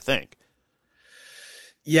possibility, I think.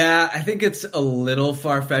 Yeah, I think it's a little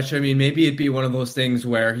far-fetched. I mean, maybe it'd be one of those things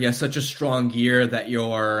where he has such a strong year that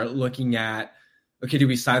you're looking at, okay, do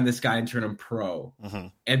we sign this guy and turn him pro? Mm-hmm.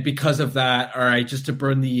 And because of that, all right, just to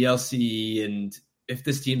burn the ELC, and if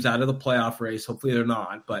this team's out of the playoff race, hopefully they're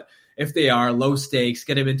not, but if they are, low stakes,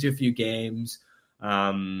 get him into a few games,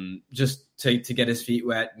 just to get his feet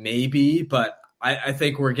wet, maybe. But I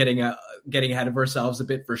think we're getting ahead of ourselves a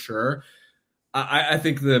bit for sure. I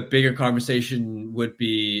think the bigger conversation would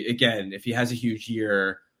be, again, if he has a huge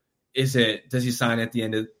year, does he sign at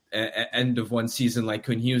the end of one season like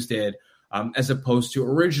Quinn Hughes did, as opposed to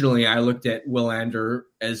originally I looked at Willander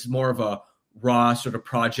as more of a raw sort of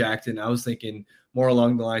project, and I was thinking more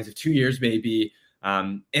along the lines of 2 years maybe.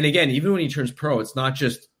 And again, even when he turns pro, it's not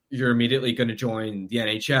just you're immediately going to join the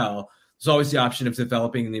NHL. There's always the option of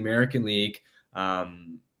developing in the American League.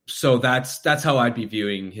 So that's how I'd be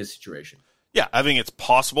viewing his situation. Yeah, I think it's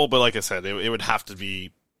possible, but like I said, it would have to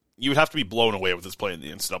be, you would have to be blown away with his play in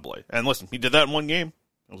the NCAA. And listen, he did that in one game.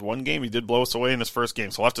 It was one game. He did blow us away in his first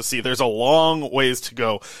game. So we'll have to see. There's a long ways to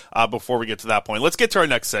go before we get to that point. Let's get to our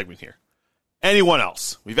next segment here. Anyone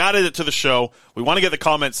else? We've added it to the show. We want to get the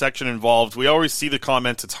comment section involved. We always see the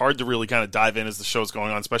comments. It's hard to really kind of dive in as the show's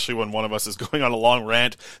going on, especially when one of us is going on a long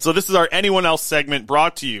rant. So this is our Anyone Else segment,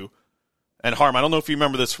 brought to you. And Harm, I don't know if you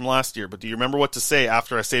remember this from last year, but do you remember what to say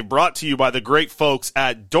after I say brought to you by the great folks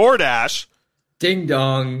at DoorDash? Ding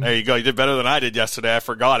dong. There you go. You did better than I did yesterday. I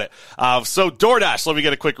forgot it. So DoorDash, let me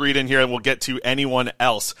get a quick read in here and we'll get to anyone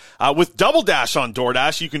else. With Double Dash on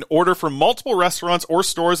DoorDash, you can order from multiple restaurants or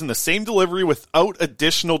stores in the same delivery without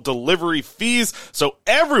additional delivery fees. So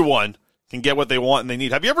everyone can get what they want and they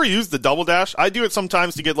need. Have you ever used the Double Dash? I do it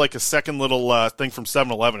sometimes to get like a second little thing from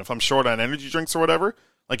 7-Eleven if I'm short on energy drinks or whatever.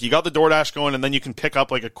 Like, you got the DoorDash going, and then you can pick up,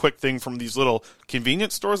 like, a quick thing from these little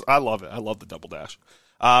convenience stores. I love it. I love the Double Dash.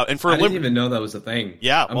 And for I didn't even know that was a thing.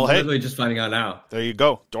 Yeah, I'm literally just finding out now. There you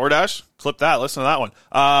go. DoorDash, clip that. Listen to that one.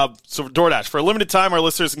 So DoorDash, for a limited time, our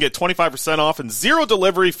listeners can get 25% off and zero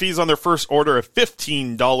delivery fees on their first order of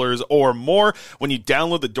 $15 or more when you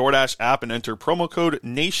download the DoorDash app and enter promo code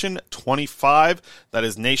NATION25. That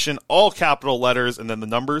is NATION, all capital letters, and then the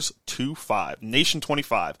numbers 25.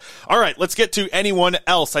 NATION25. All right, let's get to anyone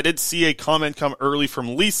else. I did see a comment come early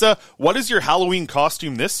from Lisa. What is your Halloween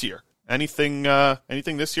costume this year? Anything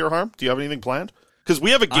this year, Harm? Do you have anything planned? Because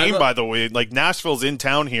we have a game, by the way. Like, Nashville's in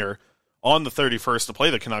town here on the 31st to play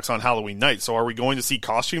the Canucks on Halloween night. So are we going to see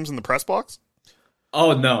costumes in the press box?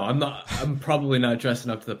 Oh, no, I'm not. I'm probably not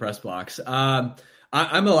dressing up to the press box. I'm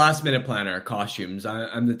a last-minute planner, costumes.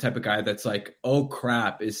 I'm the type of guy that's like, oh,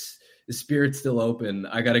 crap, is Spirit still open?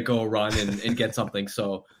 I got to go run and get something.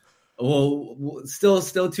 So, well, still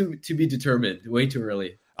to be determined. Way too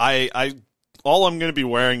early. All I'm going to be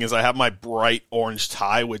wearing is I have my bright orange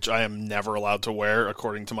tie, which I am never allowed to wear,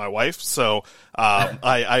 according to my wife. So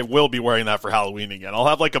I will be wearing that for Halloween again. I'll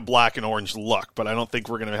have like a black and orange look, but I don't think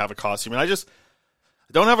we're going to have a costume. And I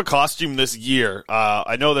don't have a costume this year.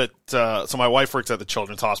 I know that so my wife works at the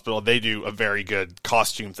Children's Hospital. They do a very good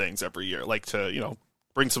costume things every year, like to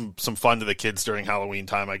bring some fun to the kids during Halloween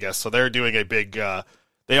time, I guess. So they're doing a big.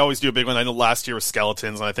 They always do a big one. I know last year was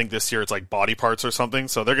skeletons, and I think this year it's like body parts or something.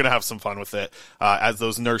 So they're going to have some fun with it, as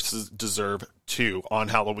those nurses deserve to on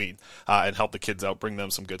Halloween, and help the kids out, bring them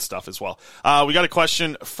some good stuff as well. We got a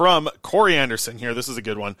question from Corey Anderson here. This is a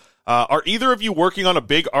good one. Are either of you working on a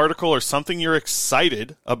big article or something you're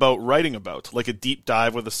excited about writing about, like a deep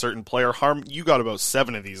dive with a certain player? Harm, you got about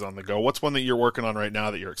 7 of these on the go. What's one that you're working on right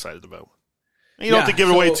now that you're excited about? And you don't have to give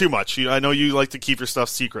it away too much. I know you like to keep your stuff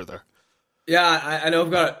secret there. Yeah, I know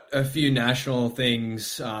I've got a few national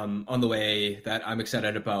things on the way that I'm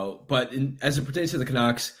excited about. But as it pertains to the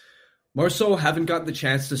Canucks, More so, haven't gotten the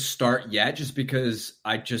chance to start yet, just because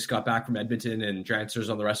I just got back from Edmonton and transfers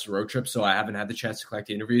on the rest of the road trip, so I haven't had the chance to collect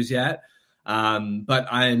the interviews yet. But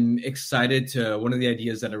I'm excited to. One of the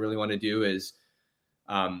ideas that I really want to do is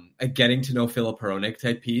a getting to know Filip Hronek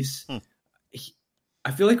type piece.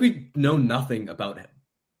 I feel like we know nothing about him,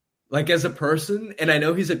 like as a person, and I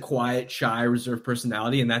know he's a quiet, shy, reserved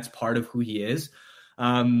personality, and that's part of who he is.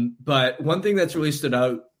 But one thing that's really stood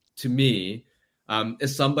out to me.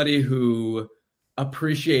 Is somebody who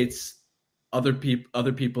appreciates other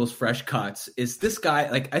people's fresh cuts. Is this guy,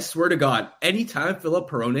 like, I swear to God, anytime Filip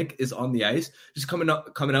Hronek is on the ice, just coming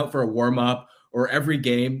out for a warm-up or every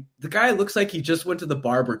game, the guy looks like he just went to the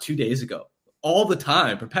barber 2 days ago. All the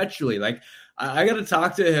time, perpetually. Like, I got to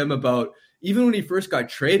talk to him about, even when he first got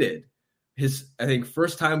traded, I think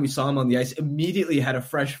first time we saw him on the ice, immediately had a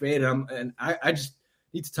fresh fade. And I just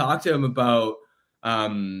need to talk to him about,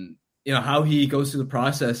 how he goes through the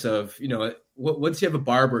process of, once you have a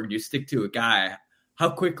barber, you stick to a guy. How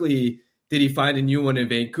quickly did he find a new one in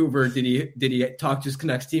Vancouver? Did he talk to his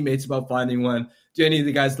Canucks teammates about finding one? Do any of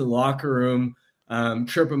the guys in the locker room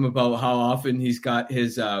trip him about how often he's got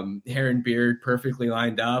his hair and beard perfectly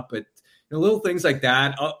lined up? But little things like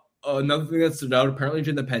that. Another thing that stood out, apparently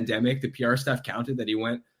during the pandemic, the PR staff counted that he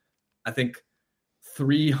went, I think,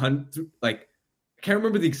 300. Like, I can't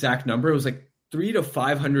remember the exact number. It was like 300 to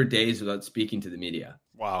 500 days without speaking to the media.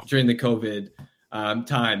 Wow. During the COVID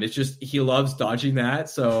time. It's just, he loves dodging that.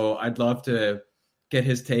 So I'd love to get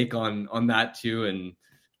his take on that too. And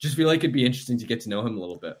just feel like it'd be interesting to get to know him a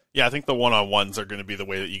little bit. Yeah, I think the one-on-ones are going to be the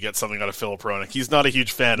way that you get something out of Filip Hronek. He's not a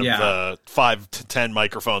huge fan of the 5 to 10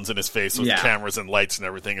 microphones in his face with cameras and lights and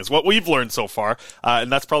everything, is what we've learned so far.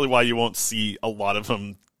 And that's probably why you won't see a lot of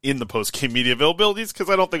him in the post-game media availabilities, because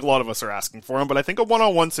I don't think a lot of us are asking for him. But I think a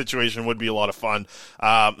one-on-one situation would be a lot of fun,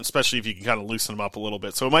 especially if you can kind of loosen him up a little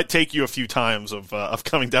bit. So it might take you a few times of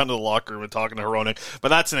coming down to the locker room and talking to Hronek, but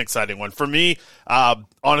that's an exciting one. For me,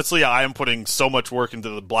 honestly, I am putting so much work into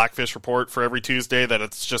the Blackfish Report for every Tuesday that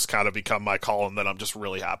it's just kind of become my column that I'm just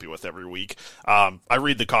really happy with every week. I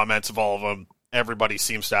read the comments of all of them. Everybody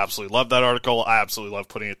seems to absolutely love that article. I absolutely love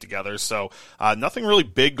putting it together. So nothing really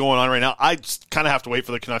big going on right now. I just kind of have to wait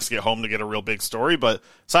for the Canucks to get home to get a real big story. But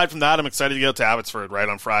aside from that, I'm excited to get out to Abbotsford right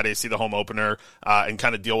on Friday, see the home opener, and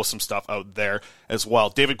kind of deal with some stuff out there as well.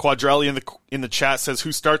 David Quadrelli in the chat says,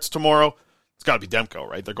 who starts tomorrow? It's got to be Demko,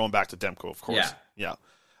 right? They're going back to Demko, of course. Yeah.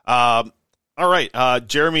 All right.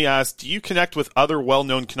 Jeremy asked, do you connect with other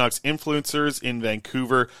well-known Canucks influencers in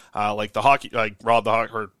Vancouver, like Rob the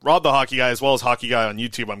Hockey Guy, as well as Hockey Guy on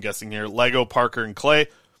YouTube? I'm guessing here, Lego, Parker, and Clay.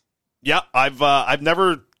 Yeah, I've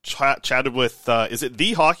never chatted with. Is it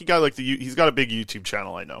the Hockey Guy? Like he's got a big YouTube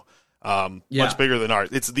channel, I know. Much bigger than ours.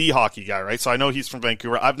 It's the Hockey Guy, right? So I know he's from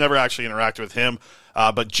Vancouver. I've never actually interacted with him.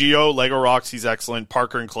 But Gio, Lego Rocks, he's excellent.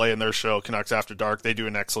 Parker and Clay in their show, Canucks After Dark, they do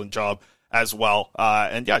an excellent job as well.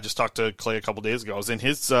 And yeah, I just talked to Clay a couple days ago. I was in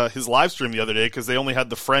his live stream the other day because they only had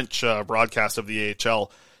the French broadcast of the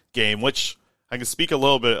AHL game, which I can speak a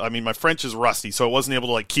little bit. I mean, my French is rusty, so I wasn't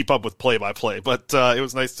able to keep up with play-by-play, but it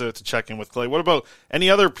was nice to check in with Clay. What about any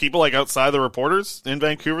other people outside the reporters in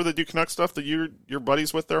Vancouver that do Canucks stuff that you're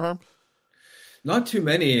buddies with there, Harm? Not too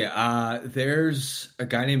many. There's a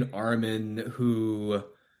guy named Armin who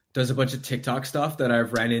does a bunch of TikTok stuff that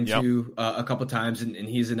I've ran into a couple times, and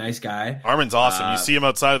he's a nice guy. Armin's awesome. You see him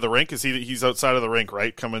outside of the rink? He's outside of the rink,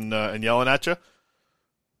 right? Coming and yelling at you?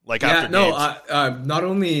 After games? Not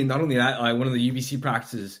only that, one of the UBC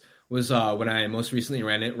practices was when I most recently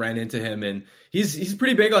ran into him, and he's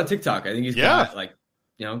pretty big on TikTok. I think he's got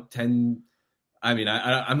 10. I mean,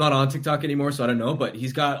 I'm not on TikTok anymore, so I don't know, but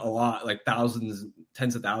he's got a lot, thousands,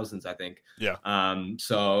 tens of thousands, I think. Yeah.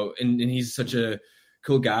 So and he's such a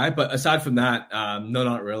cool guy, but aside from that, no,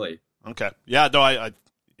 not really. Okay. Yeah, no, I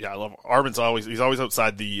love Armin's he's always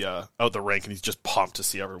outside the rink, and he's just pumped to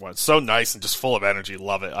see everyone. It's so nice and just full of energy.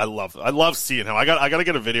 Love it. I love seeing him. I got to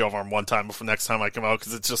get a video of him one time before next time I come out,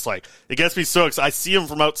 because it's just it gets me so excited. I see him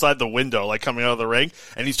from outside the window, coming out of the rink,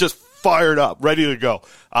 and he's just fired up, ready to go.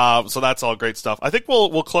 So that's all great stuff. I think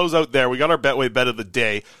we'll close out there. We got our Betway bet of the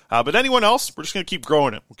day. But anyone else, we're just going to keep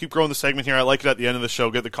growing it. We'll keep growing the segment here. I like it at the end of the show,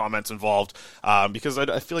 get the comments involved, because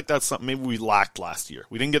I feel like that's something maybe we lacked last year.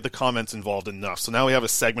 We didn't get the comments involved enough. So now we have a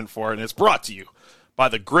segment for it, and it's brought to you by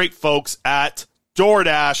the great folks at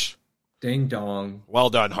DoorDash. Ding dong.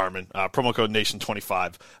 Well done, Harmon. Promo code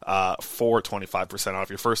NATION25 for 25% off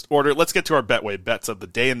your first order. Let's get to our Betway bets of the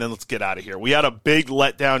day, and then let's get out of here. We had a big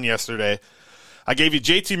letdown yesterday. I gave you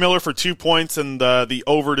JT Miller for 2 points and the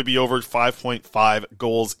over to be over 5.5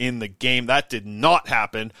 goals in the game. That did not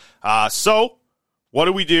happen. So what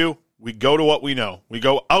do? we go to what we know. We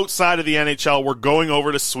go outside of the NHL. We're going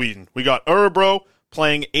over to Sweden. We got Örebro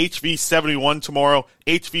playing HV71 tomorrow.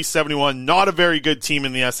 HV71, not a very good team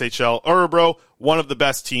in the SHL. Örebro, one of the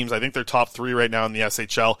best teams. I think they're top 3 right now in the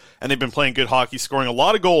SHL, and they've been playing good hockey, scoring a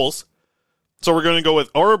lot of goals. So we're going to go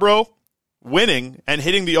with Örebro winning and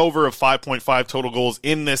hitting the over of 5.5 total goals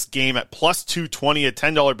in this game at plus 220. A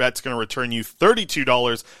 $10 bet's going to return you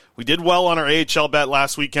 $32. We did well on our AHL bet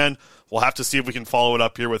last weekend. We'll have to see if we can follow it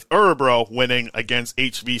up here with Örebro winning against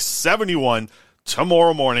HV71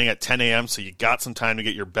 tomorrow morning at 10 a.m. So you got some time to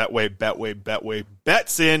get your Betway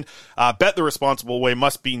bets in. Bet the responsible way.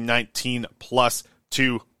 Must be 19 plus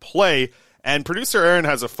to play. And producer Aaron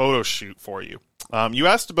has a photo shoot for you. You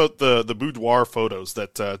asked about the boudoir photos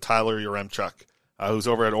that Tyler Yaremchuk, who's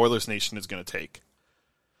over at Oilers Nation, is going to take.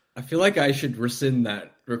 I feel like I should rescind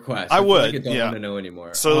that request. I would. I don't want to know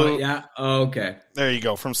anymore. So yeah. Oh, okay. There you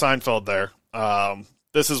go. From Seinfeld there.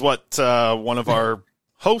 This is what one of our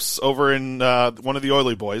hosts over in one of the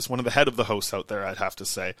Oily Boys, one of the head of the hosts out there, I'd have to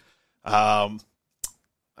say. I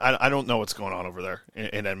don't know what's going on over there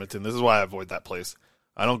in Edmonton. This is why I avoid that place.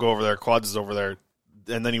 I don't go over there. Quads is over there.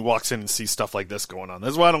 And then he walks in and sees stuff like this going on. This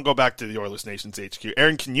is why I don't go back to the Oilers Nation's HQ.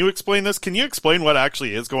 Aaron, can you explain this? Can you explain what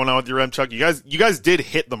actually is going on with your Yaremchuk? You guys did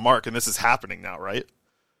hit the mark, and this is happening now, right?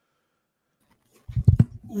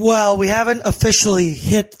 Well, we haven't officially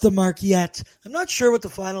hit the mark yet. I'm not sure what the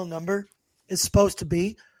final number is supposed to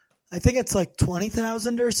be. I think it's like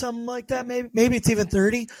 20,000 or something like that. Maybe it's even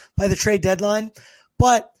 30 by the trade deadline.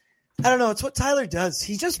 But I don't know. It's what Tyler does.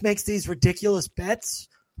 He just makes these ridiculous bets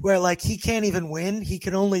where, like, he can't even win. He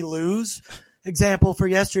can only lose. Example for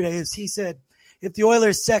yesterday is he said if the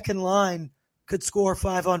Oilers' second line could score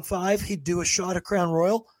 5-on-5, he'd do a shot at Crown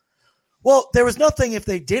Royal. Well, there was nothing if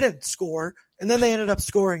they didn't score, and then they ended up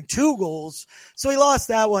scoring 2 goals. So he lost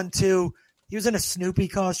that one, too. He was in a Snoopy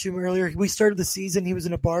costume earlier. We started the season. He was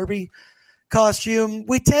in a Barbie costume.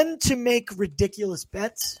 We tend to make ridiculous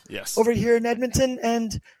bets over here in Edmonton,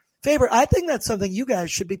 and Faber, I think that's something you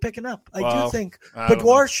guys should be picking up. I do think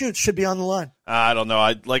boudoir shoots should be on the line. I don't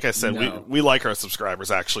know. Like I said, we like our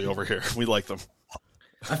subscribers actually over here. We like them.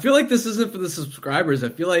 I feel like this isn't for the subscribers. I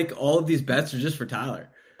feel like all of these bets are just for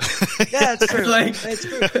Tyler. Yeah, it's true. It's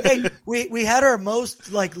true. Hey, we had our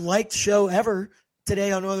most liked show ever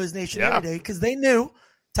today on Oilers Nation every day because they knew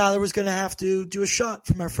Tyler was going to have to do a shot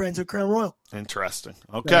from our friends at Crown Royal. Interesting.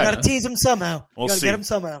 Okay. Got to tease him somehow. We'll see. Get him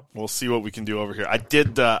somehow. We'll see what we can do over here. I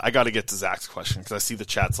got to get to Zach's question because I see the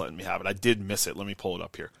chat's letting me have it. I did miss it. Let me pull it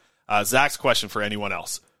up here. Zach's question for anyone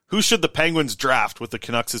else. Who should the Penguins draft with the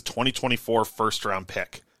Canucks' 2024 first-round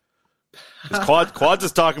pick? Quads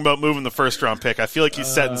is talking about moving the first-round pick. I feel like he's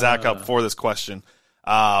setting Zach up for this question.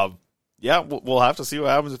 We'll have to see what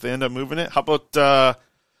happens if they end up moving it. How about...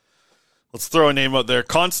 let's throw a name out there.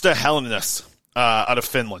 Konsta Helenius out of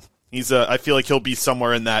Finland. I feel like he'll be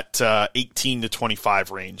somewhere in that 18 to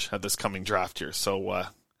 25 range at this coming draft year. So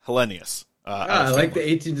Helenius. I like the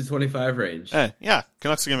 18 to 25 range. Yeah,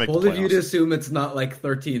 Canucks are going to make bold the playoffs. of you to assume it's not like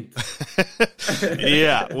 13th.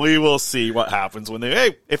 Yeah, we will see what happens when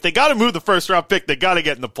if they got to move the first round pick, they got to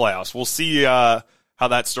get in the playoffs. We'll see how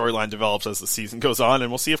that storyline develops as the season goes on, and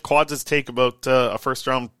we'll see if Quads' take about a first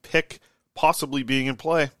round pick possibly being in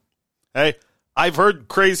play. Hey, I've heard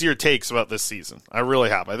crazier takes about this season. I really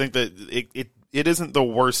have. I think that it isn't the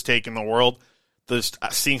worst take in the world. Just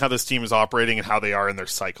seeing how this team is operating and how they are in their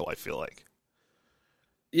cycle, I feel like.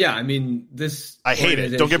 Yeah, I mean, this... I hate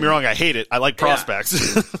it. Don't get me wrong. I hate it. I like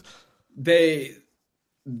prospects. Yeah.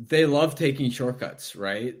 They love taking shortcuts,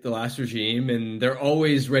 right? The last regime, and they're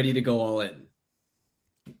always ready to go all in.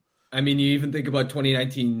 I mean, you even think about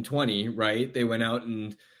 2019-20, right? They went out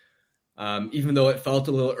and... even though it felt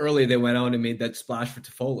a little early, they went out and made that splash for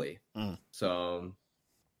Toffoli. So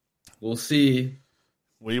we'll see.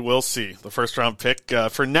 We will see. The first-round pick,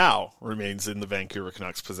 for now, remains in the Vancouver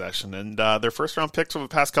Canucks' possession. And their first-round picks over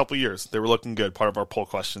the past couple of years, they were looking good, part of our poll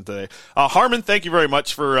question today. Harmon, thank you very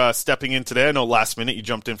much for stepping in today. I know last minute you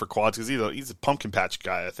jumped in for Quads because he's a pumpkin patch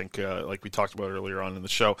guy, I think, like we talked about earlier on in the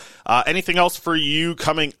show. Anything else for you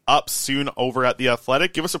coming up soon over at The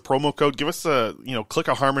Athletic? Give us a promo code. Give us click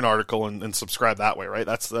a Harmon article and subscribe that way, right?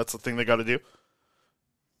 That's the thing they got to do.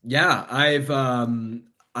 Yeah,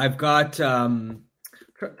 I've got...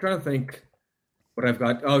 trying to think what I've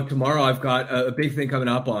got. Oh, tomorrow I've got a big thing coming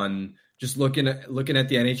up on just looking at the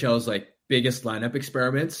NHL's biggest lineup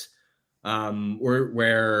experiments.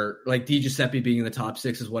 Where like Di Giuseppe being in the top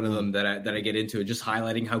 6 is one of them that I get into, just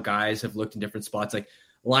highlighting how guys have looked in different spots. Like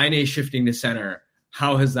Line A shifting to center,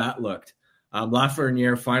 how has that looked?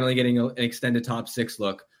 Lafreniere finally getting an extended top 6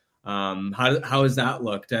 look. How has that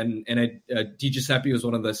looked? And Di Giuseppe was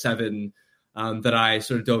one of the 7 that I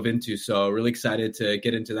sort of dove into. So really excited to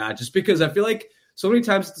get into that, just because I feel like so many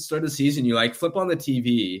times at the start of the season, you like flip on the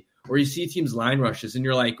TV or you see teams line rushes and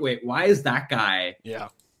you're like, wait, why is that guy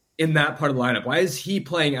in that part of the lineup? Why is he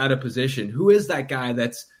playing out of position? Who is that guy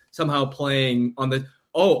that's somehow playing on the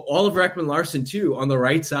Oliver Ekman-Larsson too on the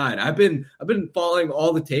right side? I've been following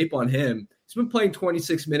all the tape on him. He's been playing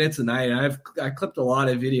 26 minutes a night. And I clipped a lot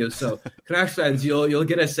of videos, so Canucks fans, you'll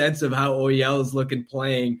get a sense of how OEL is looking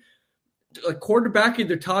playing. Like quarterbacking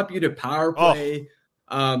their top unit power play,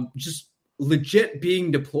 just legit being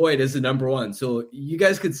deployed as the number 1. So you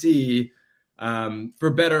guys could see, for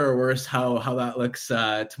better or worse, how that looks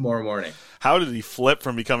tomorrow morning. How did he flip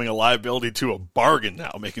from becoming a liability to a bargain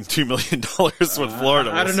now, making $2 million with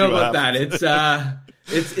Florida? I don't know about that.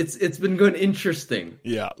 It's been good, interesting.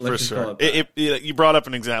 Yeah, for sure. You brought up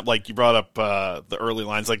an example, like you brought up the early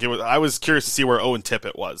lines. Like I was curious to see where Owen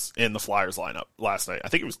Tippett was in the Flyers lineup last night. I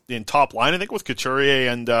think it was in top line. I think it was Couturier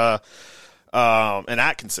and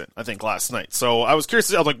Atkinson, I think, last night. So I was curious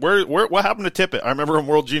to see, I was like, what happened to Tippett? I remember in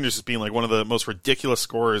World Juniors just being like one of the most ridiculous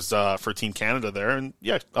scorers for Team Canada there. And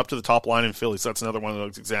yeah, up to the top line in Philly. So that's another one of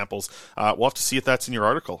those examples. We'll have to see if that's in your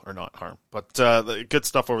article or not, Harm. But good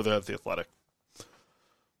stuff over there at The Athletic.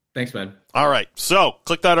 Thanks, man. All right. So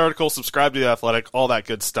click that article, subscribe to The Athletic, all that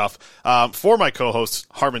good stuff. For my co-host,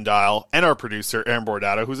 Harmon Dial, and our producer, Aaron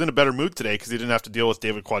Bordato, who's in a better mood today because he didn't have to deal with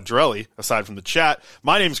David Quadrelli, aside from the chat.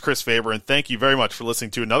 My name is Chris Faber, and thank you very much for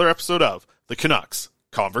listening to another episode of the Canucks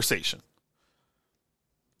Conversation.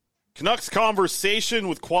 Canucks Conversation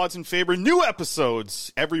with Quads and Faber. New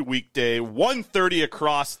episodes every weekday, 1:30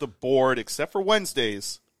 across the board, except for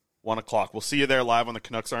Wednesdays, 1 o'clock. We'll see you there live on the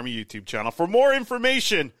Canucks Army YouTube channel. For more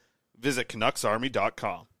information, visit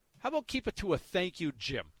CanucksArmy.com. How about keep it to a thank you,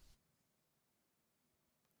 Jim?